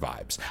it, weird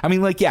vibes. I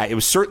mean, like, yeah, it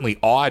was certainly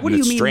odd and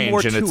it's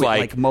strange, and it's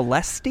like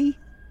molesty?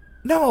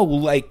 No,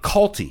 like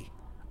culty.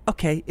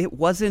 Okay, it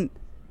wasn't.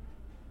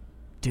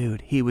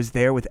 Dude, he was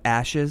there with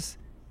ashes.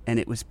 And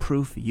it was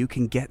proof you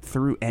can get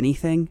through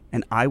anything,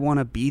 and I want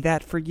to be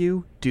that for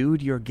you.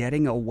 Dude, you're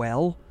getting a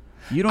well?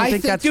 You don't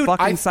think that's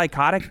fucking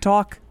psychotic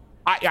talk?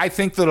 I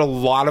think that a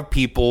lot of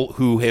people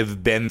who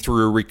have been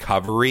through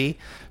recovery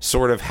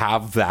sort of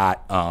have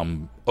that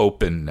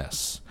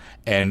openness,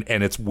 and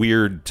it's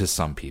weird to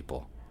some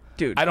people.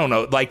 Dude, I don't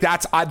know. Like,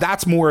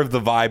 that's more of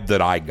the vibe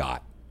that I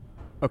got.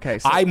 Okay,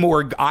 so I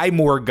more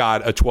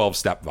got a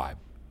 12-step vibe.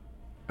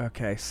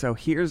 Okay, so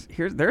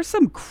there's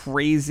some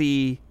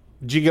crazy...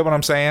 Do you get what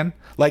I'm saying?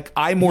 Like,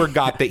 I more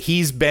got that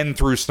he's been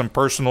through some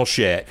personal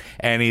shit,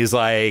 and he's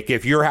like,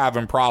 if you're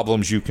having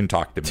problems, you can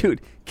talk to me.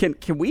 Dude,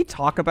 can we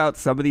talk about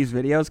some of these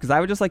videos? Because I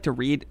would just like to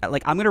read,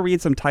 like, I'm going to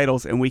read some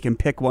titles, and we can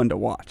pick one to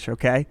watch,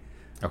 okay?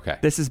 Okay.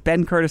 This is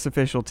Ben Curtis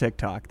official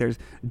TikTok. There's,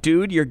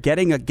 dude, you're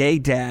getting a gay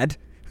dad,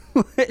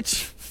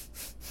 which...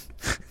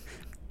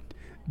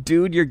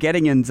 Dude, you're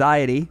getting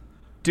anxiety.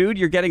 Dude,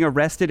 you're getting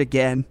arrested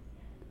again.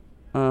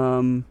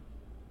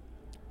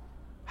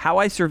 How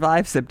I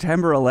Survived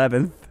September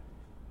 11th.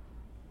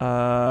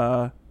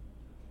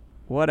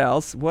 What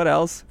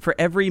else? For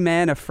Every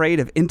Man Afraid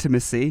of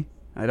Intimacy.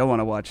 I don't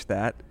want to watch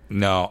that.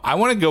 No, I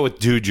want to go with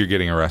Dude, You're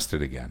Getting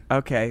Arrested Again.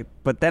 Okay,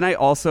 but then I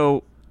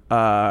also,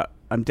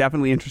 I'm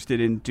definitely interested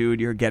in Dude,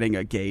 You're Getting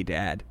a Gay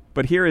Dad.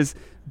 But here is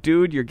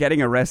Dude, You're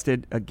Getting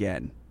Arrested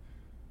Again.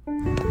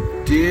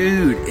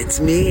 Dude,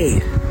 it's me.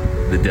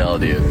 The Dell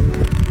dude.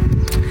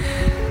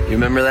 You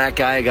remember that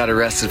guy who got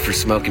arrested for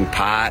smoking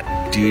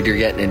pot? Dude, you're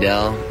getting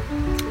Adele?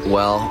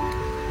 Well,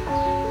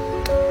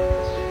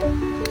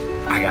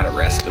 I got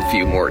arrested a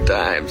few more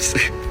times.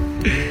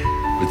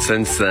 But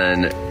since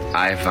then,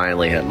 I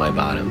finally hit my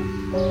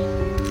bottom.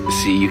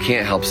 See, you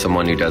can't help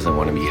someone who doesn't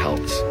want to be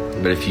helped.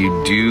 But if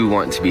you do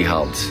want to be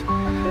helped,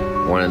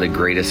 one of the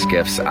greatest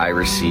gifts I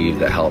received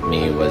that helped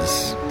me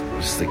was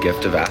the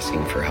gift of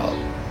asking for help.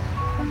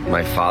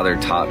 My father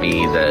taught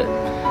me that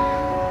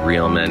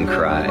real men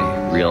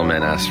cry, real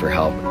men ask for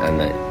help, and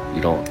that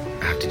you don't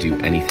have to do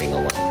anything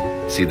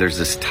alone. See, there's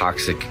this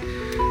toxic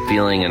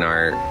feeling in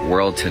our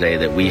world today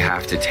that we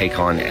have to take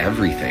on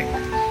everything.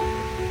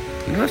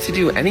 You don't have to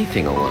do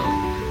anything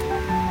alone.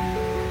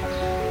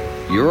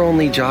 Your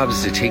only job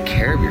is to take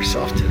care of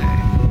yourself today.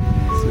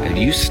 And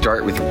if you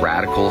start with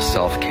radical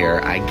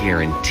self-care, I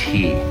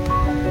guarantee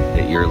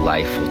that your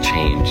life will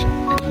change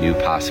and new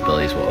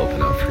possibilities will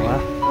open up for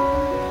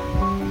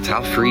you. It's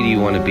how free do you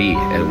want to be?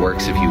 It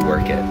works if you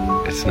work it.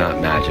 It's not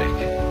magic.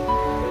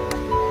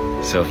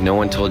 So if no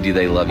one told you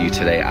they love you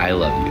today, I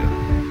love you.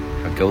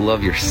 Now go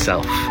love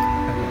yourself.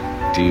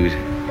 Dude,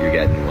 you're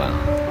getting well.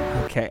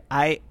 Okay,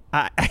 I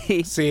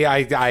See,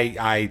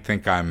 I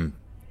think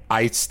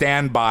I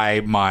stand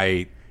by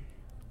my...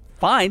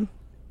 Fine.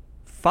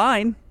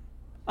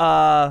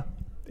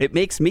 It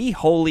makes me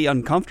wholly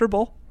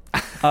uncomfortable.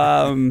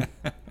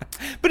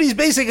 But he's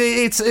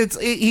basically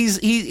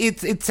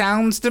it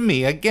sounds to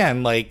me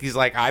again like he's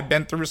like, I've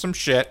been through some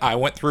shit. I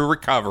went through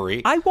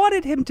recovery. I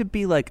wanted him to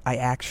be like, I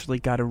actually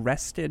got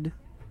arrested.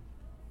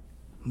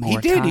 He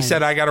did. Times. He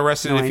said I got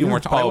arrested a few more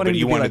times. Oh, but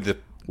you wanted like,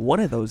 one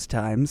of those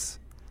times.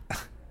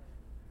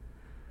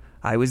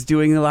 I was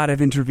doing a lot of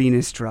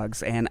intravenous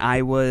drugs, and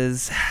I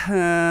was,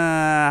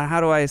 how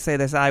do I say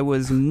this? I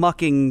was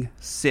mucking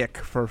sick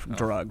for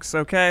drugs,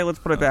 okay? Let's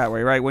put it that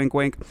way, right? Wink,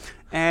 wink.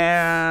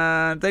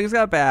 And things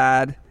got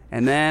bad,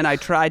 and then I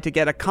tried to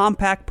get a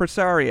compact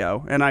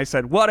Presario, and I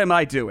said, what am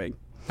I doing?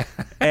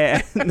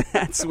 And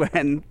that's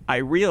when I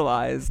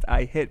realized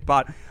I hit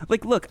bottom.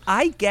 Like, look,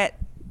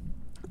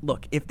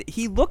 if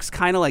he looks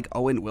kind of like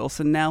Owen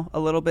Wilson now, a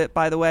little bit,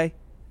 by the way.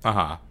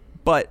 Uh-huh.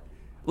 But...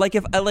 let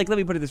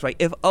me put it this way.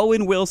 If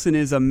Owen Wilson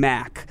is a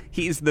Mac,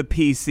 he's the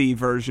PC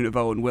version of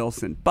Owen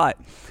Wilson. But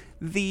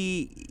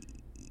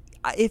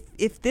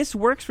if this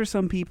works for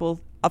some people,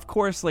 of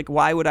course, like,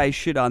 why would I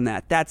shit on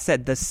that? That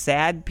said, the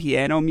sad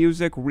piano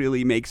music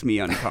really makes me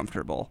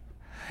uncomfortable.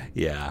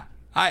 Yeah.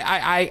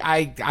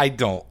 I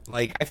don't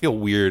like, I feel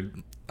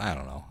weird. I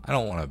don't know. I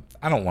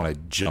don't want to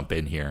jump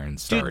in here and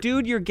start.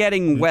 Dude, you're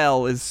getting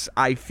well is,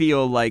 I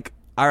feel like,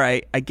 all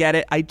right, I get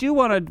it. I do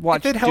want to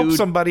watch. If it helps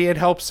somebody, it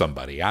helps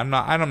somebody. I'm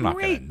not going to knock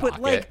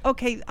but like, it.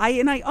 Okay,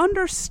 I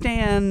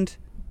understand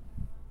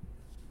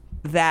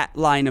that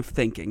line of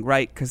thinking,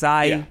 right? Because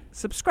I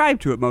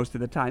subscribe to it most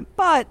of the time.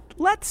 But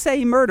let's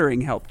say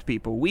murdering helped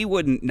people. We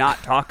wouldn't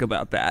not talk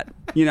about that.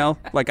 You know?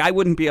 Like, I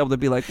wouldn't be able to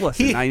be like,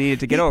 listen, I needed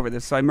to get over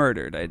this, so I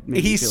murdered.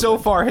 He so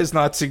far has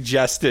not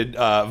suggested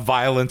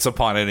violence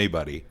upon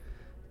anybody.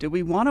 Do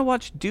we want to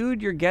watch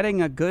Dude, You're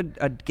Getting a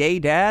Gay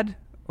Dad?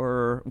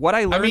 Or what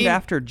I learned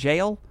after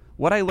jail?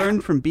 What I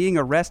learned from being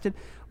arrested?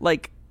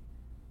 Like...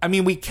 I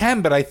mean, we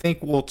can, but I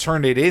think we'll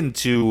turn it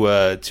into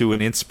to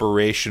an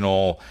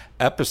inspirational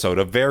episode,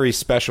 a very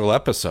special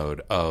episode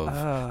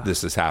of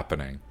This Is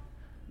Happening.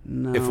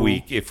 No.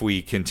 If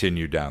we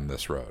continue down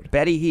this road.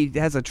 He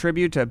has a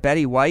tribute to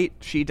Betty White.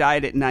 She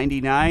died at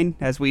 99,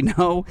 as we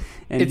know.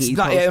 And it's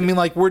not. I mean,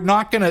 like, we're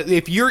not gonna.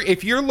 If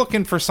you're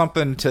looking for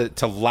something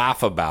to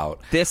laugh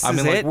about, this I mean,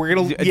 is like, it. we're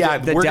gonna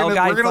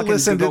We're gonna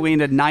listen to going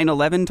to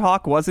 9/11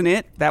 talk, wasn't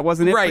it? That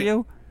wasn't it right. for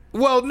you.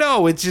 Well,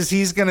 no, it's just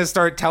he's going to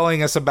start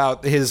telling us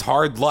about his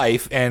hard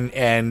life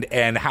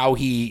and how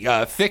he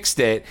fixed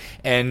it,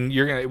 and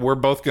we're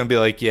both going to be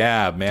like,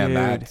 yeah, man, Dude,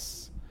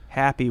 that's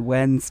happy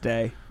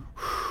Wednesday.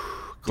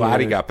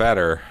 Glad he got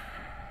better.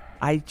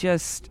 I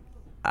just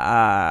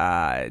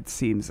it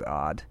seems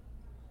odd.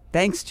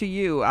 Thanks to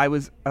you, I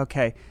was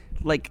okay.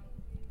 Like,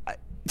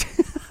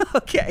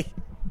 okay.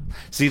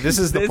 See, this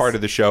is the part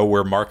of the show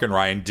where Mark and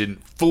Ryan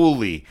didn't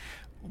fully.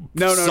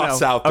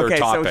 Suss out their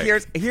topic. So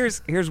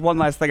here's one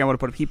last thing I want to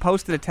put up. He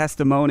posted a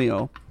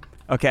testimonial,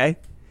 okay?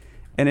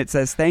 And it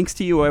says, thanks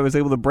to you, I was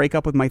able to break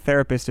up with my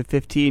therapist of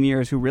 15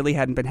 years who really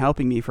hadn't been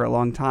helping me for a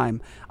long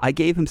time. I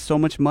gave him so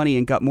much money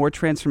and got more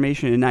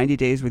transformation in 90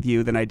 days with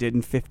you than I did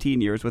in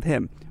 15 years with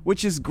him,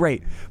 which is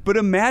great. But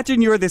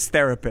imagine you're this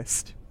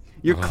therapist.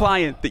 Your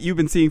client that you've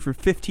been seeing for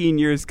 15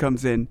 years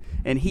comes in,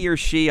 and he or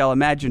she, I'll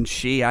imagine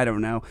she, I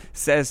don't know,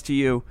 says to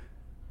you,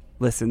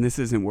 listen, this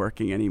isn't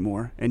working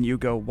anymore. And you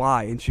go,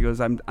 why? And she goes,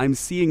 I'm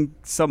seeing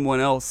someone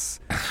else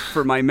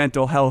for my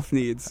mental health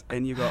needs.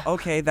 And you go,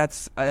 okay,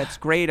 that's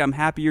great. I'm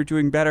happy you're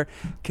doing better.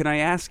 Can I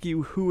ask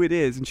you who it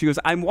is? And she goes,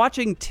 I'm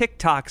watching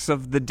TikToks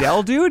of the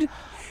Dell dude.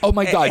 Oh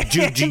my God,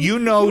 dude, do you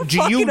know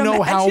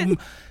how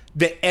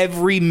that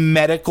every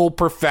medical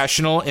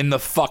professional in the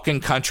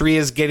fucking country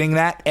is getting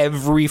that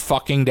every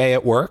fucking day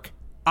at work?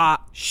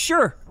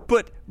 Sure.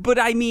 But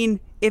I mean,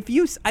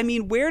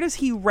 where does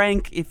he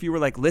rank if you were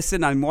like,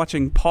 listen, I'm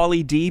watching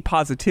Pauly D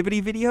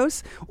positivity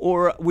videos?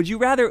 Or would you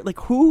rather, like,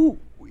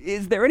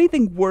 is there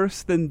anything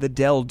worse than the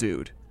Dell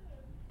dude?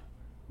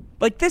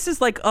 Like, this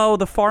is like,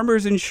 the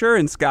farmer's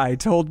insurance guy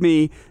told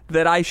me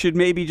that I should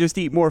maybe just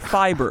eat more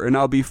fiber and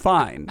I'll be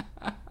fine.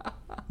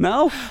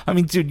 No? I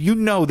mean, dude, you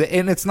know that,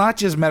 and it's not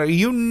just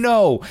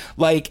medical.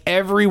 Like,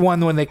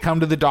 everyone, when they come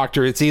to the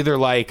doctor, it's either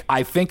like,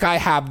 I think I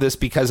have this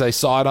because I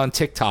saw it on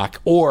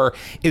TikTok, or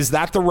is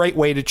that the right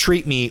way to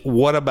treat me?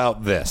 What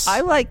about this?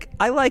 I like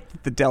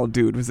that the Dell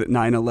dude was at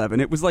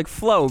 9/11. It was like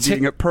Flo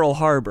being at Pearl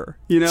Harbor.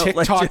 You know,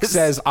 TikTok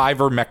says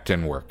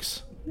ivermectin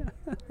works.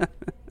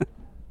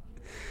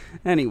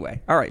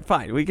 Anyway, all right,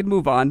 fine. We can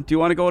move on. Do you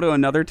want to go to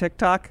another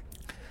TikTok?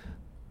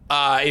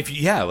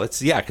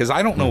 Because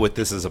I don't know what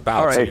this is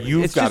about. Right. So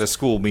you've got to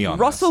school me on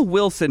Russell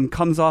Wilson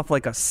comes off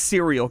like a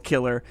serial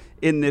killer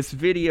in this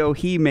video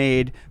he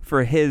made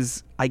for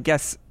his, I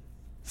guess,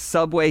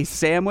 Subway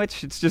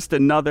sandwich. It's just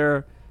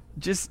another.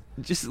 Just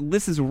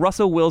this is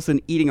Russell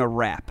Wilson eating a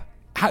wrap.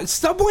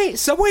 Subway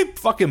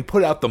fucking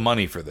put out the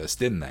money for this,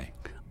 didn't they?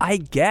 I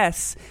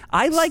guess.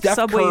 I like Steph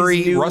Subway's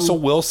Curry, new, Russell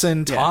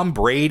Wilson, Tom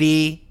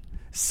Brady.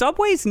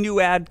 Subway's new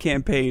ad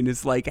campaign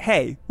is like,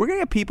 hey, we're going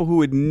to get people who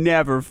would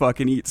never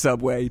fucking eat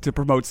Subway to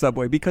promote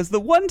Subway, because the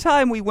one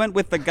time we went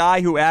with the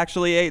guy who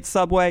actually ate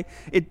Subway,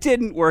 it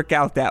didn't work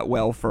out that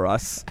well for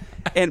us.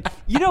 And do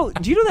you know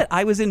that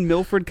I was in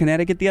Milford,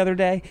 Connecticut the other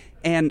day,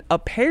 and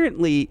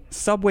apparently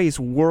Subway's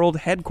world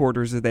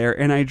headquarters are there,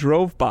 and I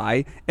drove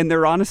by, and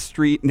they're on a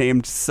street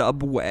named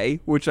Subway,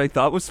 which I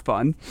thought was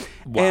fun.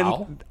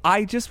 Wow. And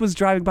I just was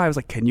driving by, I was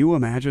like, can you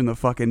imagine the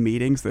fucking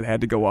meetings that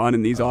had to go on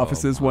in these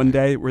offices one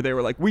day where they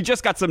were like, we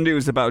just got some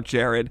news about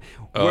Jared.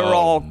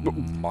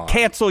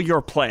 Cancel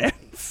your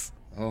plans.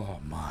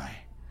 Oh my.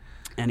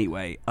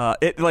 Anyway,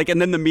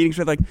 and then the meetings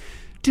were like,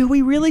 do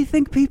we really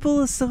think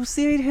people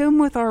associate him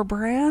with our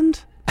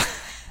brand?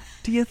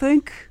 Do you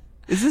think?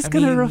 Is this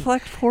going to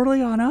reflect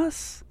poorly on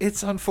us?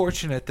 It's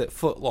unfortunate that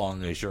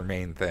footlong is your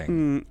main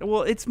thing.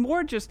 Well, it's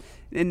more just,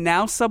 and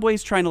now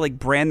Subway's trying to like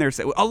brand their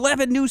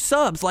 11 new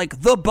subs,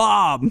 like the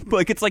bomb.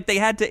 Like it's like they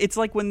had to. It's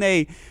like when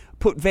they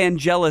put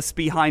Vangelis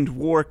behind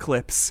war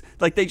clips.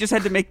 Like they just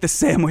had to make the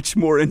sandwich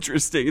more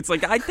interesting. It's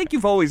like, I think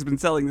you've always been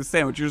selling the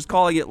sandwich. You're just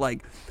calling it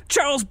like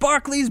Charles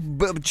Barkley's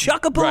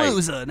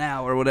Chuckapalooza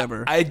now or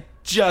whatever.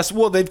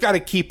 They've got to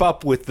keep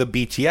up with the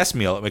BTS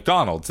meal at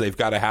McDonald's. They've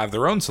got to have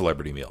their own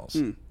celebrity meals.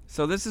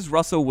 So this is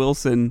Russell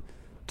Wilson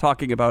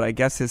talking about, I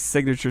guess, his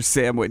signature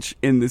sandwich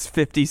in this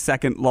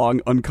 50-second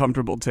long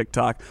uncomfortable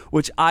TikTok,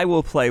 which I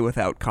will play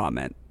without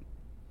comment.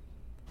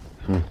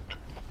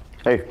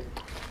 Hey,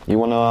 you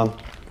want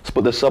to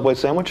split this Subway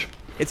sandwich?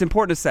 It's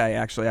important to say,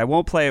 actually, I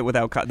won't play it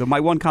without my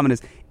one comment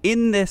is,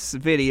 in this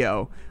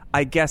video,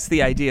 I guess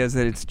the idea is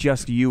that it's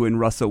just you and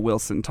Russell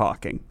Wilson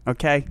talking,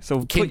 okay?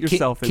 So put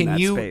yourself in that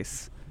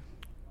space.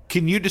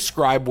 Can you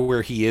describe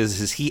where he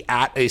is? Is he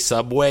at a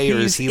Subway, or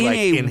is he like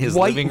in his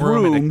living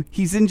room?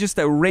 He's in just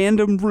a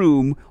random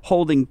room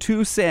holding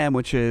 2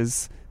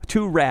 sandwiches,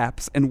 2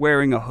 wraps, and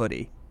wearing a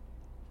hoodie.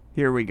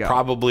 Here we go.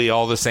 Probably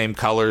all the same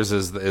colors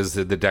as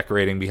the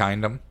decorating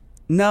behind him?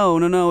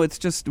 No. It's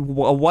just a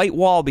white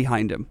wall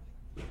behind him.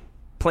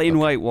 Plain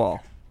white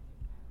wall.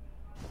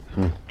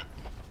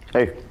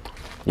 Hey,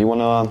 you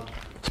want to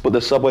split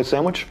this Subway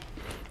sandwich?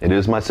 It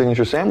is my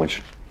signature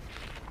sandwich.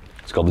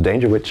 It's called the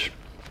Danger Witch,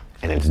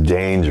 and it's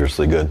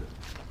dangerously good.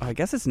 I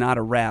guess it's not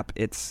a wrap.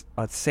 It's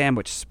a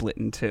sandwich split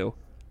in 2.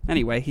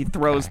 Anyway, he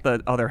throws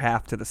the other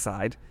half to the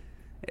side,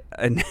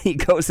 and he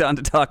goes on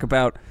to talk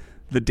about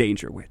the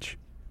Danger Witch.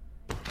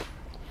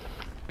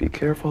 Be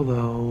careful,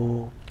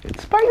 though.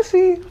 It's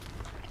spicy.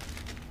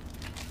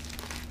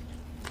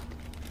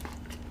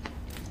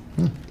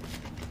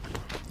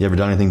 You ever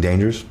done anything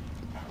dangerous?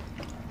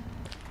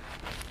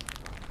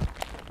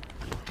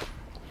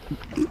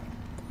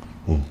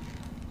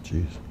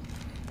 Jeez.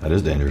 That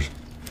is dangerous.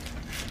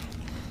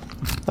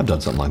 I've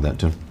done something like that,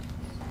 too.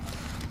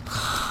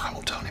 I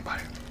won't tell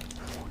anybody.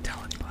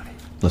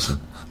 Listen,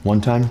 one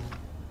time...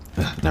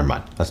 never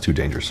mind. That's too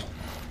dangerous.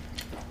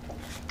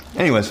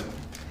 Anyways,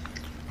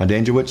 my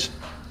Danger Witch,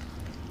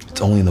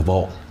 it's only in the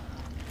vault.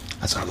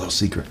 That's our little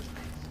secret.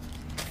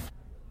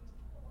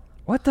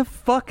 What the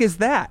fuck is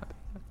that?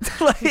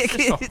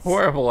 He's a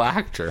horrible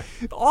actor.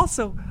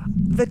 Also,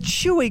 the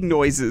chewing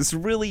noises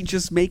really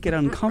just make it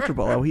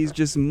uncomfortable. Oh, he's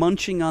just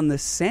munching on the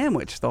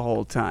sandwich the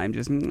whole time.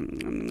 Just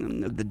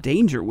the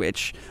Danger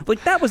Witch.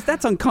 Like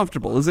that's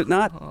uncomfortable, is it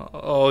not?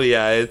 Oh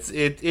yeah,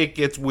 it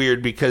gets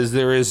weird because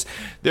there is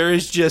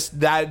just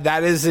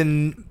that is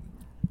in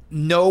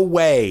no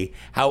way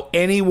how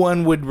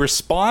anyone would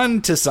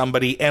respond to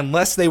somebody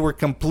unless they were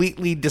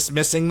completely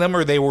dismissing them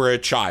or they were a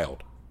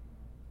child.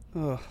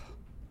 Ugh.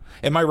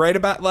 Am I right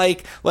about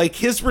like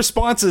his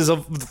responses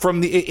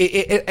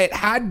it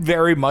had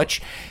very much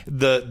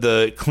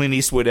the Clint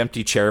Eastwood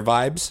empty chair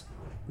vibes.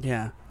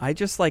 Yeah, I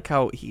just like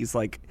how he's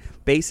like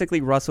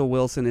basically Russell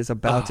Wilson is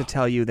about to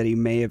tell you that he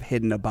may have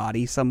hidden a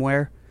body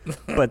somewhere,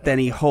 but then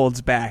he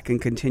holds back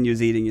and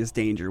continues eating his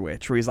Danger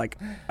Witch, where he's like,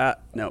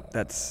 no,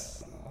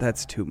 that's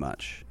too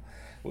much.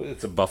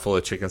 It's a buffalo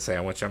chicken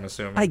sandwich, I'm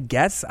assuming. I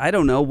guess. I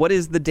don't know. What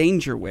is the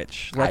Danger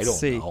Witch? Let's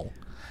see. Know.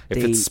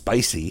 If it's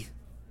spicy.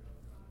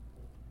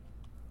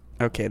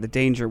 Okay, the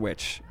Danger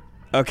Witch.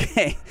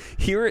 Okay,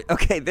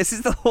 this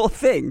is the whole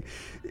thing.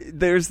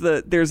 There's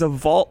a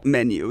vault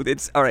menu.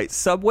 It's all right.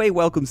 Subway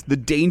welcomes the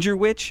Danger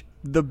Witch,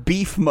 the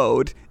beef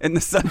mode, and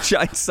the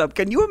Sunshine Sub.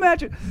 Can you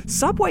imagine?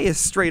 Subway is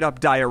straight up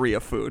diarrhea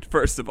food,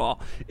 first of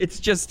all. It's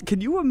just, can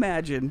you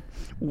imagine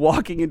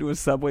walking into a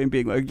Subway and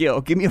being like,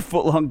 yo, give me a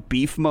foot-long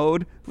beef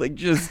mode? Like,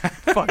 just,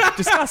 fuck,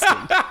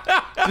 disgusting.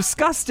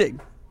 Disgusting.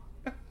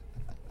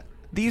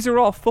 These are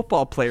all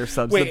football player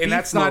subs. Wait, and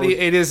that's not.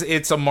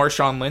 It's a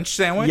Marshawn Lynch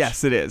sandwich.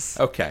 Yes, it is.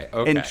 Okay.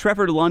 And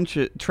Trevor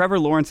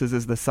Lawrence's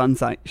is the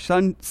Sunshine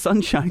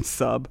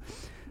Sub,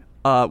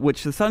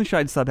 which the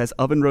Sunshine Sub has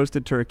oven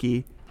roasted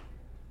turkey,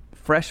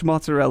 fresh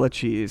mozzarella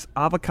cheese,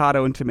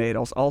 avocado, and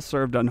tomatoes, all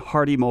served on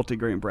hearty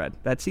multigrain bread.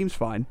 That seems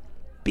fine.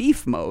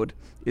 Beef mode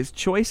is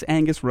choice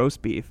Angus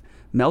roast beef,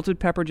 melted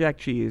pepper jack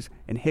cheese,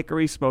 and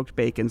hickory smoked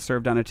bacon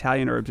served on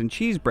Italian herbs and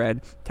cheese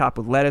bread, topped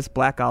with lettuce,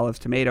 black olives,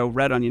 tomato,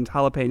 red onions,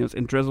 jalapenos,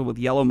 and drizzled with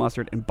yellow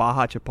mustard and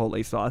Baja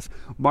Chipotle sauce.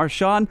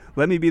 Marshawn,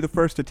 let me be the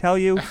first to tell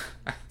you,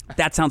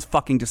 that sounds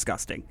fucking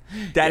disgusting.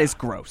 That is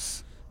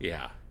gross.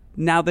 Yeah.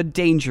 Now the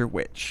Danger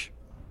Witch.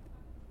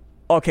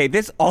 Okay,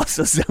 this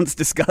also sounds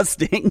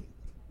disgusting.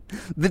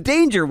 The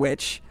Danger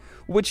Witch,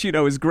 which, you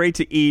know, is great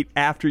to eat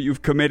after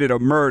you've committed a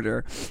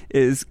murder,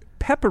 is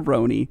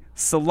pepperoni,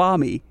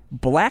 salami,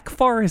 Black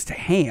Forest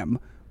ham,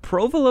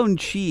 provolone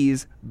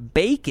cheese,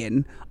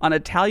 bacon on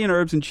Italian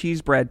herbs and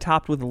cheese bread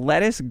topped with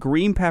lettuce,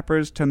 green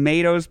peppers,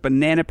 tomatoes,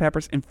 banana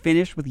peppers, and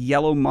finished with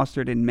yellow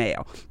mustard and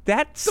mayo.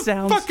 That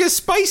sounds... The fuck is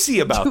spicy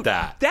about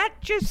that? That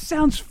just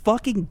sounds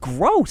fucking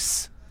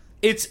gross.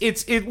 It's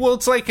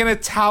like an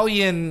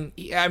Italian.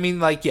 I mean,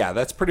 like, yeah,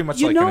 that's pretty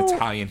much an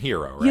Italian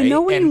hero, right? You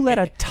know when you let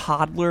a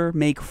toddler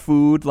make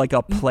food like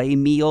a play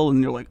meal,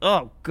 and you're like,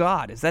 oh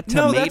god, is that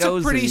tomatoes? No, that's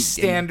a pretty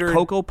standard and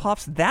Cocoa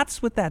Puffs.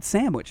 That's what that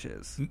sandwich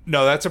is.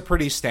 No, that's a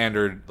pretty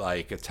standard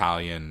like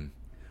Italian.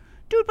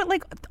 Dude, but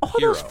like all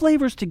those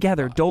flavors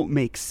together don't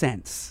make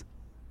sense.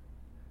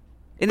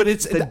 And but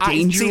it's the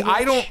Danger Witch.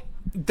 I don't.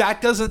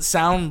 That doesn't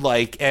sound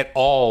like at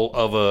all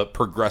of a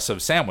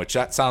progressive sandwich.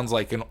 That sounds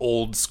like an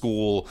old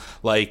school,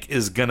 like,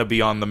 is going to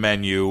be on the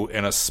menu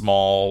in a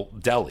small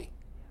deli.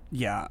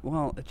 Yeah,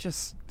 well, it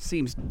just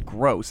seems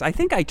gross. I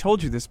think I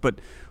told you this,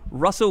 but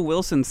Russell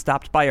Wilson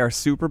stopped by our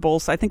Super Bowl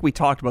set. I think we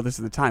talked about this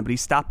at the time, but he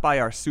stopped by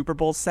our Super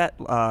Bowl set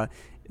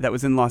that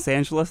was in Los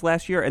Angeles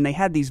last year, and they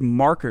had these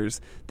markers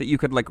that you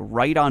could, like,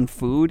 write on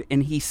food,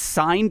 and he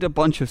signed a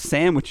bunch of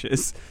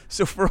sandwiches.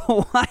 So for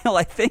a while,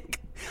 I think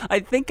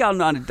on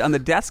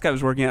the desk I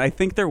was working at, I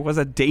think there was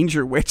a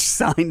Danger Witch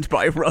signed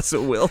by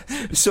Russell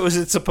Wilson. So is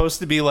it supposed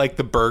to be like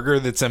the burger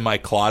that's in my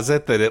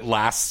closet, that it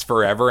lasts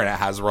forever and it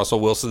has Russell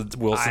Wilson's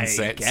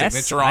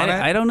signature on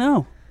it? I don't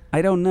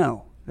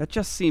know. That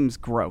just seems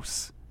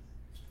gross.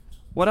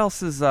 What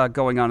else is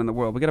going on in the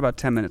world? We got about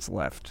 10 minutes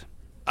left.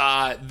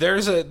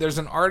 There's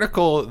an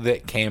article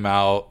that came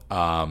out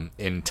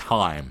in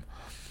Time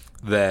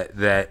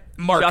that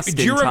Mark, just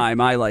in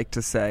time, I like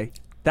to say.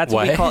 That's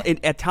what we call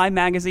it at Time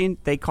Magazine.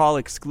 They call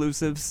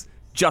exclusives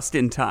just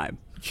in time.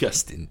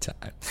 Just in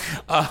time.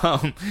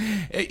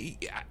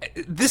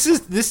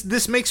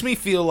 This makes me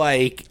feel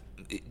like,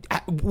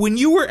 when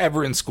you were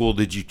ever in school,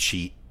 did you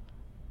cheat?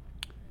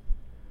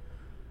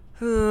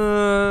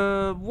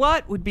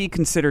 What would be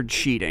considered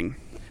cheating?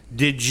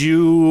 Did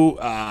you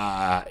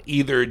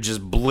either just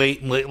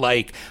blatantly,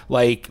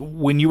 like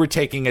when you were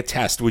taking a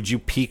test, would you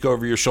peek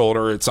over your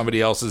shoulder at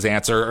somebody else's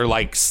answer, or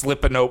like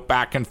slip a note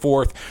back and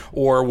forth,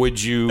 or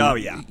would you? Oh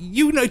yeah,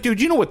 dude,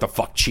 you know what the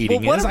fuck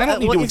cheating is. I don't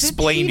need to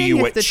explain to you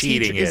what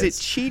cheating is. Is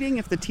it cheating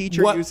if the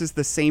teacher uses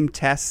the same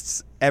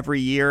tests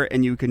every year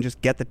and you can just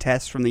get the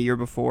tests from the year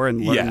before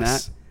and learn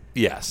that?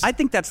 Yes. I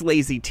think that's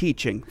lazy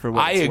teaching. For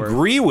what I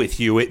agree with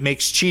you. It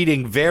makes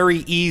cheating very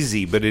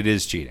easy, but it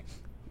is cheating.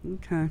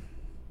 Okay.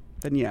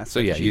 Then yes. So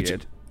yeah,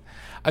 cheated.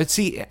 You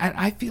cheat.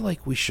 I feel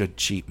like we should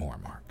cheat more,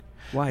 Mark.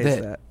 Why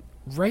is that?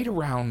 Right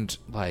around,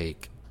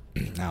 like,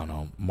 I don't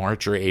know,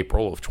 March or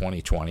April of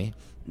 2020.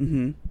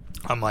 Mm-hmm.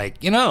 I'm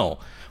like,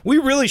 we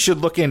really should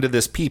look into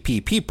this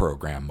PPP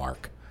program,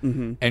 Mark.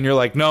 Mm-hmm. And you're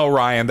like, no,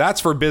 Ryan, that's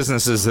for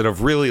businesses that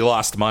have really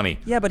lost money.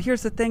 Yeah, but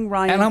here's the thing,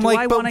 Ryan. And I'm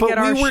I want to get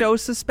our show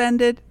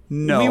suspended?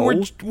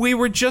 No. We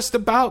were just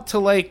about to,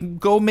 like,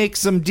 go make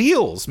some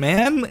deals,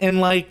 man. And,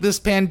 like, this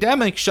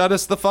pandemic shut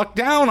us the fuck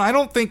down. I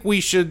don't think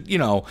we should,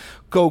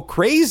 go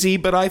crazy,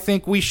 but I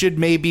think we should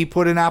maybe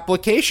put an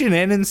application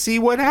in and see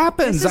what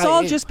happens. This is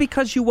all just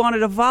because you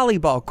wanted a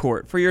volleyball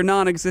court for your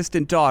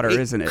non-existent daughter,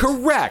 isn't it?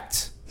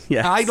 Correct.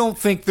 Yes. I don't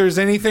think there's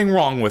anything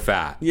wrong with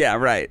that. Yeah,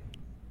 right.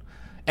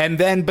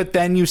 But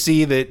then you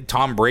see that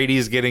Tom Brady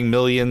is getting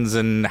millions,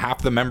 and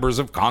half the members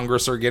of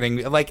Congress are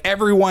getting, like,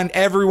 everyone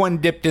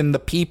dipped in the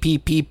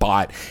PPP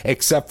pot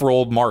except for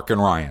old Mark and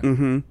Ryan.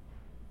 Mm-hmm.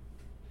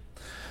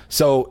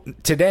 So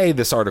today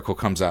this article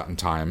comes out in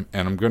Time,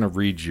 and I'm going to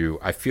read you.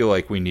 I feel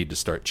like we need to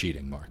start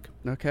cheating, Mark.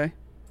 Okay.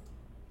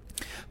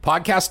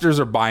 Podcasters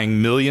are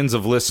buying millions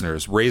of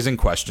listeners, raising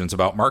questions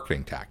about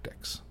marketing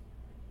tactics.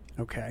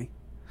 Okay.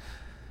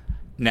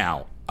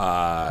 Now,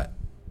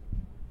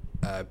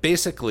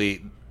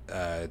 basically,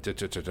 I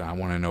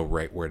want to know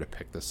right where to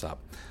pick this up.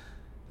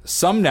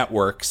 Some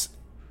networks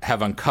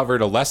have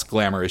uncovered a less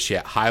glamorous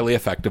yet highly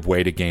effective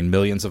way to gain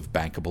millions of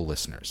bankable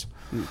listeners.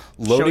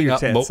 Show your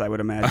tits, I would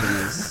imagine,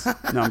 is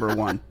number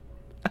one.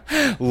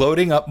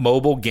 Loading up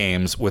mobile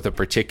games with a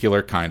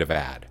particular kind of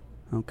ad.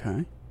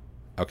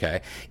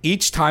 Okay.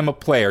 Each time a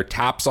player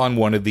taps on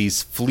one of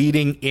these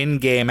fleeting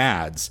in-game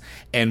ads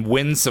and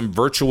wins some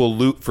virtual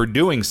loot for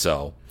doing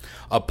so,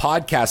 a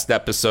podcast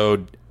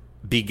episode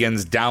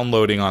begins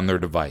downloading on their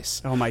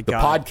device. Oh my God.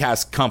 The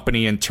podcast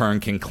company in turn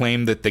can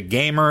claim that the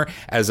gamer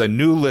as a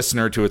new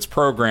listener to its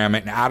program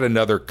and add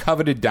another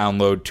coveted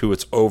download to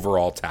its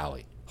overall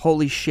tally.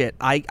 Holy shit.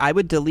 I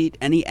would delete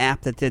any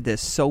app that did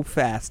this so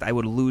fast I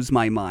would lose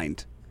my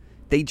mind.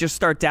 They just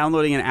start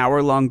downloading an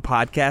hour-long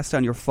podcast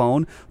on your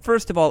phone.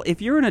 First of all,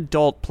 if you're an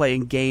adult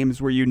playing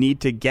games where you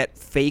need to get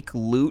fake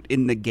loot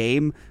in the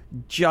game,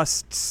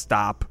 just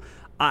stop.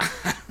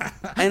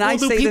 And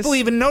do people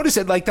even notice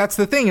it? Like, that's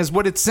the thing, is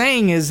what it's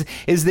saying is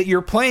that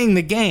you're playing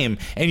the game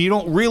and you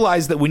don't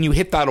realize that when you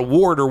hit that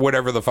award or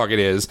whatever the fuck it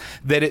is,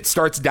 that it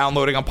starts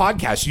downloading a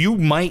podcast. You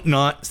might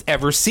not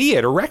ever see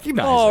it or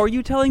recognize it. Are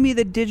you telling me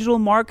that digital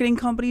marketing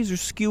companies are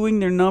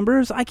skewing their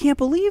numbers? I can't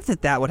believe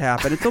that would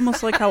happen. It's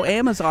almost like how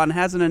Amazon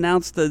hasn't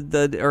announced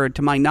or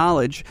to my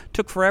knowledge,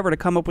 took forever to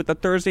come up with the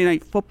Thursday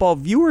Night Football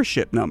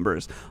viewership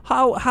numbers.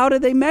 How do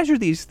they measure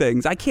these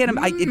things? I can't.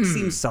 It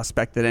seems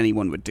suspect that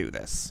anyone would do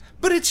this.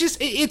 But it's just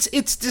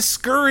it's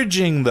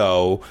discouraging,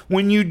 though,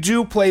 when you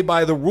do play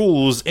by the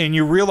rules and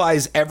you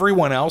realize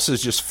everyone else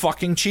is just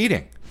fucking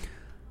cheating.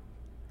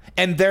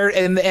 And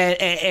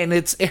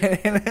it's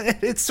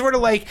sort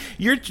of like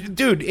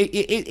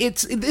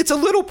it's a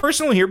little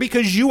personal here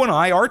because you and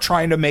I are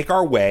trying to make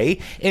our way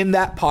in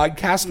that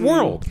podcast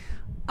world.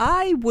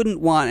 I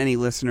wouldn't want any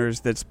listeners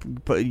that's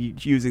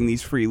using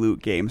these free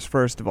loot games,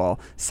 first of all.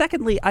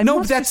 Secondly,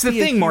 that's the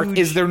thing, Mark,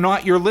 is they're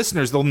not your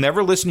listeners. They'll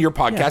never listen to your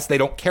podcast. Yeah. They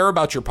don't care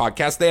about your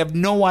podcast. They have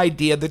no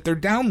idea that they're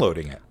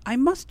downloading it. I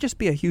must just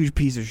be a huge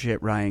piece of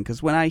shit, Ryan,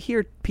 because when I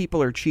hear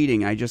people are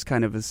cheating, I just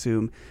kind of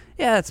assume,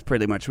 yeah, that's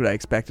pretty much what I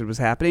expected was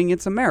happening.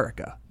 It's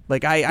America.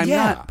 Like, I'm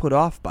not put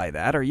off by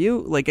that. Are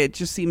you? Like, it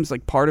just seems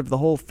like part of the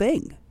whole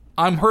thing.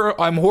 I'm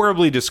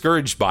horribly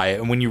discouraged by it,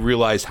 and when you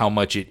realize how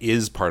much it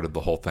is part of the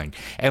whole thing.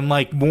 And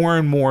like more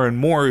and more and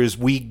more as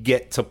we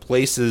get to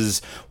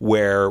places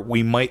where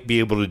we might be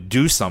able to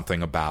do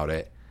something about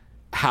it,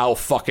 how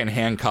fucking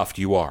handcuffed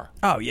you are.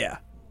 Oh, yeah.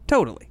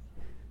 Totally.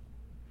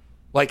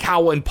 Like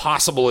how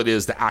impossible it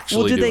is to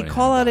actually do it. Well, did they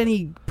call out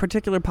any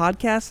particular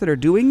podcasts that are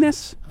doing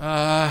this?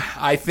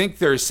 I think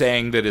they're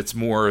saying that it's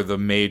more the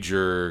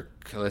major...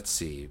 Let's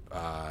see.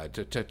 I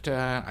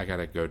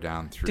gotta go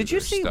down through. Did you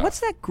see stuff.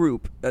 What's that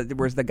group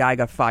where the guy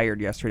got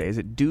fired yesterday? Is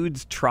it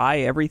Dudes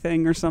Try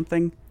Everything or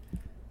something?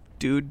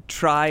 Dude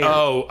Try.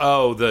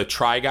 The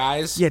Try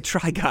Guys. Yeah,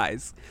 Try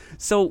Guys.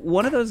 So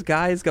one of those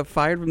guys got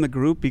fired from the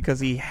group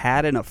because he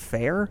had an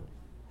affair.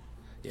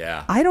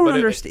 Yeah, I don't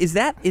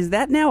understand. Is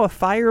that now a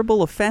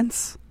fireable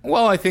offense?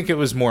 Well, I think it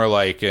was more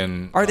like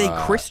Are they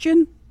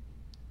Christian?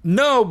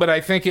 No, but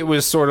I think it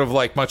was sort of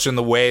like much in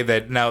the way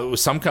that now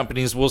some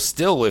companies will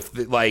still,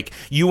 if like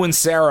you and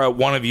Sarah,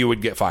 one of you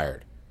would get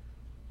fired.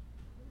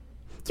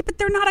 Yeah, but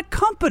they're not a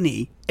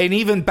company. And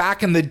even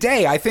back in the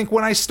day, I think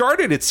when I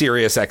started at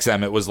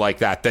SiriusXM, it was like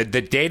that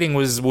dating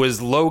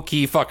was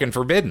low-key fucking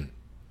forbidden.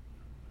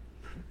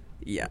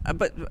 Yeah,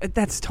 but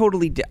that's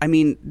totally...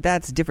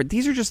 that's different.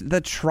 These are just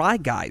the try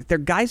guys. They're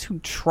guys who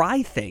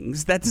try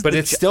things. But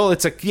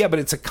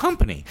it's a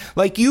company.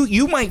 Like,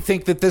 you might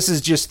think that this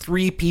is just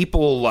three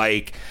people,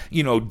 like,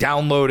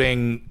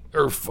 downloading...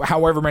 or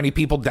however many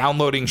people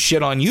downloading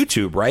shit on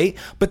YouTube, right?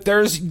 But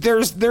there's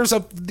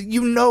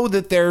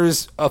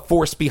a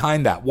force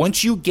behind that.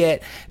 Once you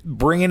get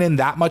bringing in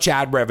that much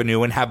ad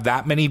revenue and have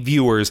that many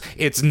viewers,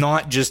 it's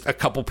not just a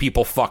couple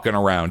people fucking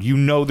around.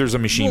 There's a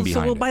machine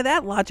behind it. Well, by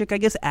that logic, I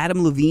guess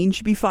Adam Levine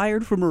should be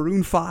fired from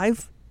Maroon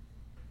 5.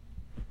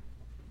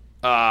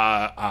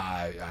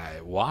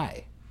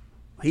 Why?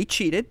 He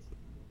cheated.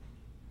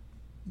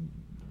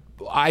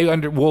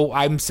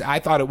 I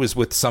thought it was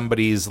with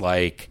somebody's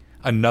like.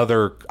 I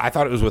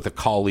thought it was with a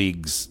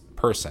colleague's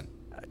person.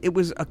 It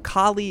was a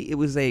colleague. It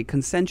was a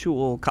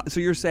consensual. So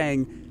you're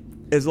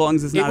saying, as long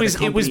as it's not a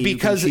company, it was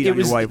because you can cheat on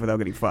your wife without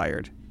getting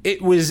fired.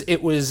 It was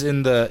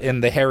in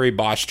the Harry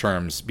Bosch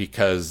terms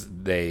because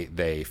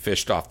they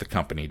fished off the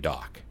company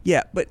dock.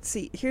 Yeah, but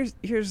see,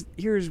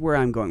 here's where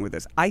I'm going with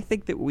this. I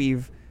think that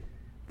we've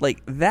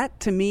that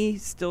to me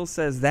still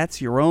says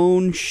that's your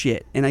own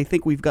shit, and I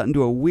think we've gotten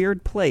to a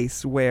weird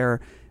place where.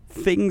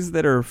 Things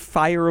that are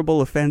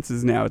fireable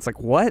offenses now. It's like,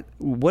 what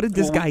did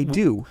this guy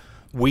do?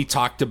 We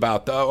talked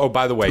about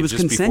by the way, it was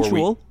just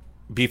consensual.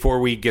 Before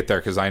we get there,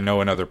 because I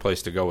know another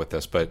place to go with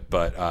this, but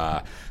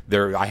I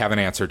have an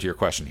answer to your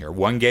question here.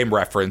 One game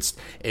referenced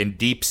in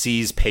Deep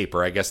Sea's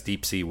paper. I guess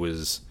Deep Sea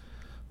was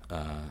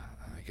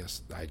I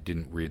guess I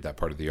didn't read that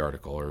part of the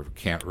article or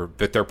can't,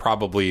 but they're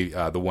probably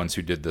the ones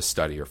who did this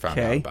study or found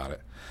out about it.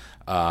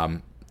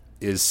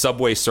 Is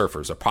Subway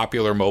Surfers, a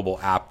popular mobile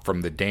app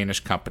from the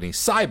Danish company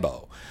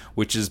Saibo,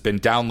 which has been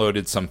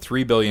downloaded some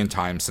 3 billion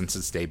times since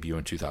its debut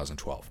in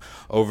 2012.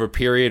 Over a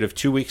period of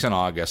 2 weeks in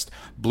August,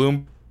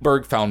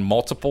 Bloomberg found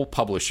multiple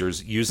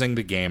publishers using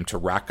the game to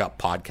rack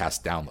up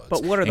podcast downloads.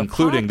 But what are the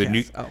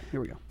podcasts? Here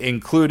we go.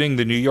 Including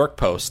the New York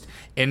Post,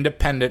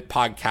 independent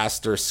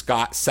podcaster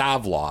Scott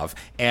Savlov,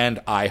 and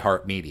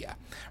iHeartMedia.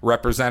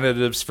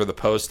 Representatives for the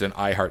Post and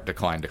iHeart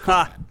declined to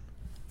comment.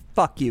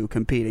 Fuck you,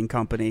 competing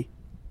company.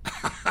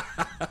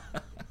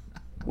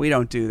 We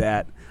don't do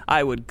that.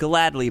 I would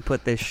gladly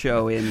put this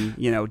show in,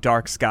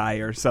 Dark Sky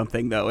or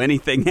something, though.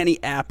 Any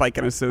app I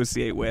can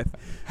associate with.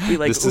 Be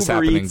like, This Is Uber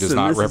Happening Eats does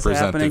not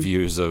represent the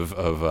views of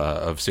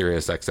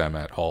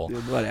SiriusXM at all.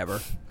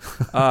 Whatever.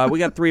 We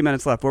got 3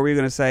 minutes left. What were you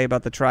going to say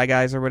about the Try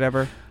Guys or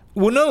whatever?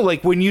 Well, no,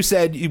 like when you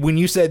said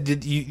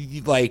did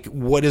you like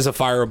what is a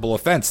fireable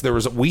offense?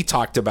 We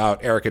talked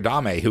about Eric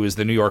Adame, who is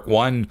the New York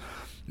One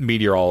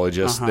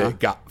meteorologist that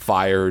got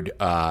fired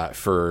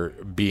for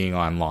being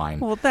online.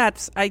 Well,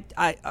 that's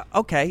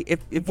okay.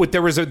 If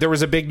there was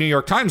a big New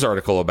York Times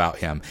article about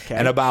him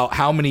and about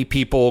how many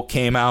people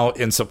came out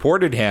and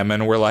supported him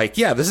and were like,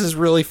 yeah, this is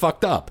really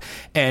fucked up,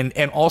 and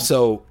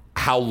also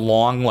how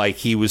long like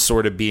he was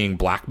sort of being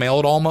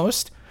blackmailed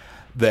almost.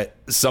 That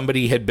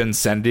somebody had been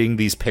sending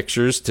these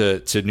pictures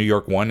to New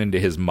York One and to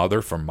his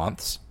mother for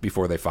months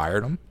before they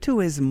fired him. To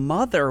his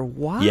mother?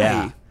 Why?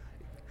 Yeah.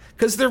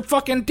 Because they're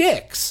fucking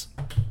dicks.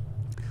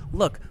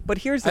 Look, but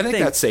here's the thing. I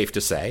think that's safe to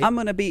say. I'm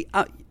going to be...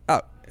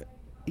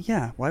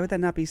 yeah, why would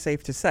that not be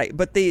safe to say?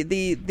 But the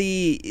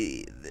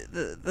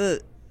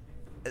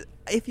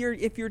if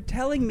you're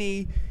telling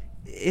me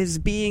is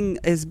being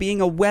a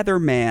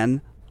weatherman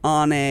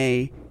on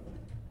a...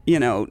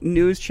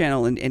 news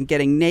channel and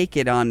getting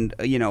naked on,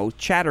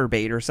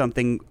 Chatterbait or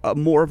something,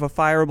 more of a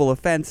fireable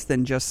offense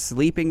than just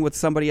sleeping with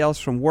somebody else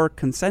from work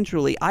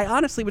consensually, I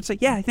honestly would say,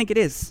 yeah, I think it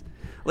is.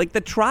 Like,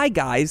 the Try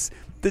Guys,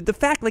 the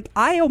fact, like,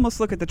 I almost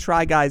look at the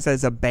Try Guys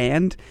as a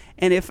band,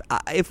 and if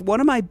one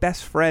of my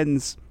best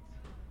friends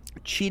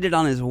cheated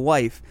on his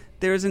wife,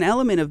 there's an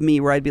element of me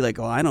where I'd be like,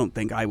 oh, I don't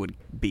think I would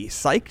be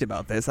psyched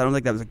about this. I don't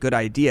think that was a good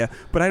idea.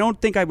 But I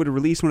don't think I would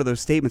release one of those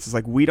statements. It's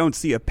like, we don't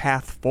see a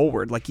path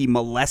forward, like he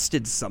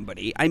molested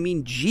somebody. I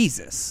mean,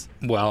 Jesus.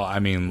 Well, I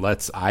mean,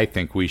 I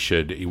think we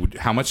should.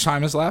 How much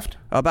time is left?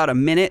 About a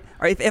minute.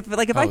 Or if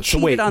I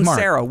cheated on Mark,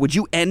 Sarah, would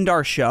you end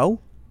our show?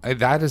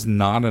 That is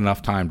not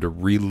enough time to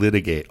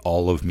relitigate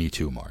all of Me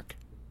Too, Mark.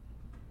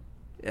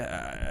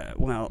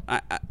 Well,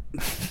 I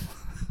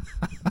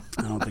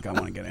don't think I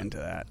want to get into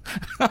that.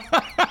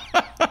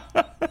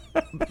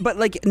 But,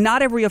 like,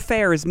 not every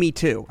affair is Me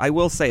Too. I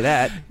will say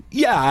that.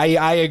 Yeah,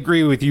 I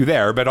agree with you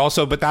there. But that's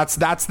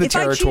the if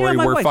territory I on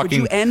my we're wife,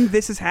 fucking... Would you end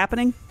This Is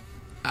Happening?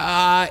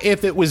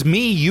 If it was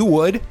me, you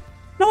would.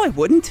 No, I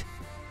wouldn't.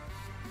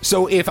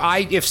 So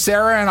if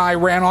Sarah and I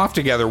ran off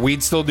together,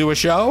 we'd still do a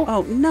show?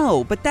 Oh,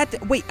 no. But I don't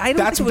think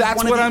it was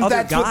one of the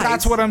other guys.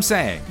 That's what I'm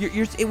saying.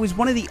 It was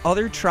one of the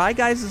other Try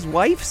Guys'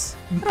 wives?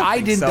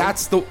 I didn't.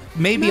 So.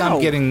 Maybe I'm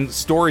getting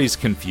stories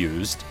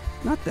confused.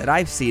 Not that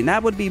I've seen.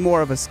 That would be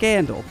more of a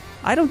scandal.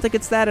 I don't think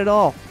it's that at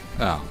all.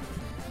 Oh.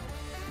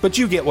 But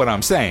you get what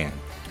I'm saying.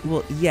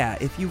 Well, yeah.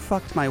 If you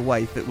fucked my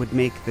wife, it would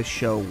make the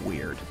show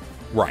weird.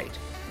 Right.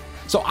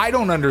 So I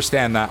don't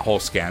understand that whole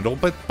scandal,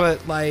 but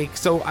like,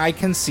 so I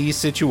can see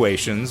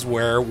situations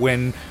where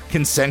when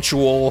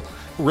consensual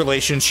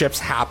relationships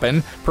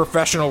happen,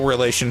 professional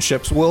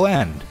relationships will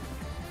end.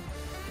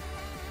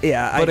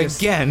 Yeah, but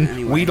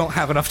anyway. We don't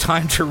have enough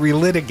time to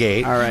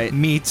relitigate. All right.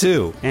 Me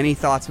Too. Any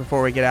thoughts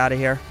before we get out of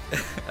here?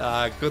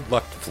 Good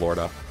luck to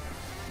Florida.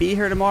 Be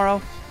here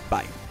tomorrow.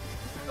 Bye.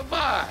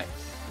 Goodbye.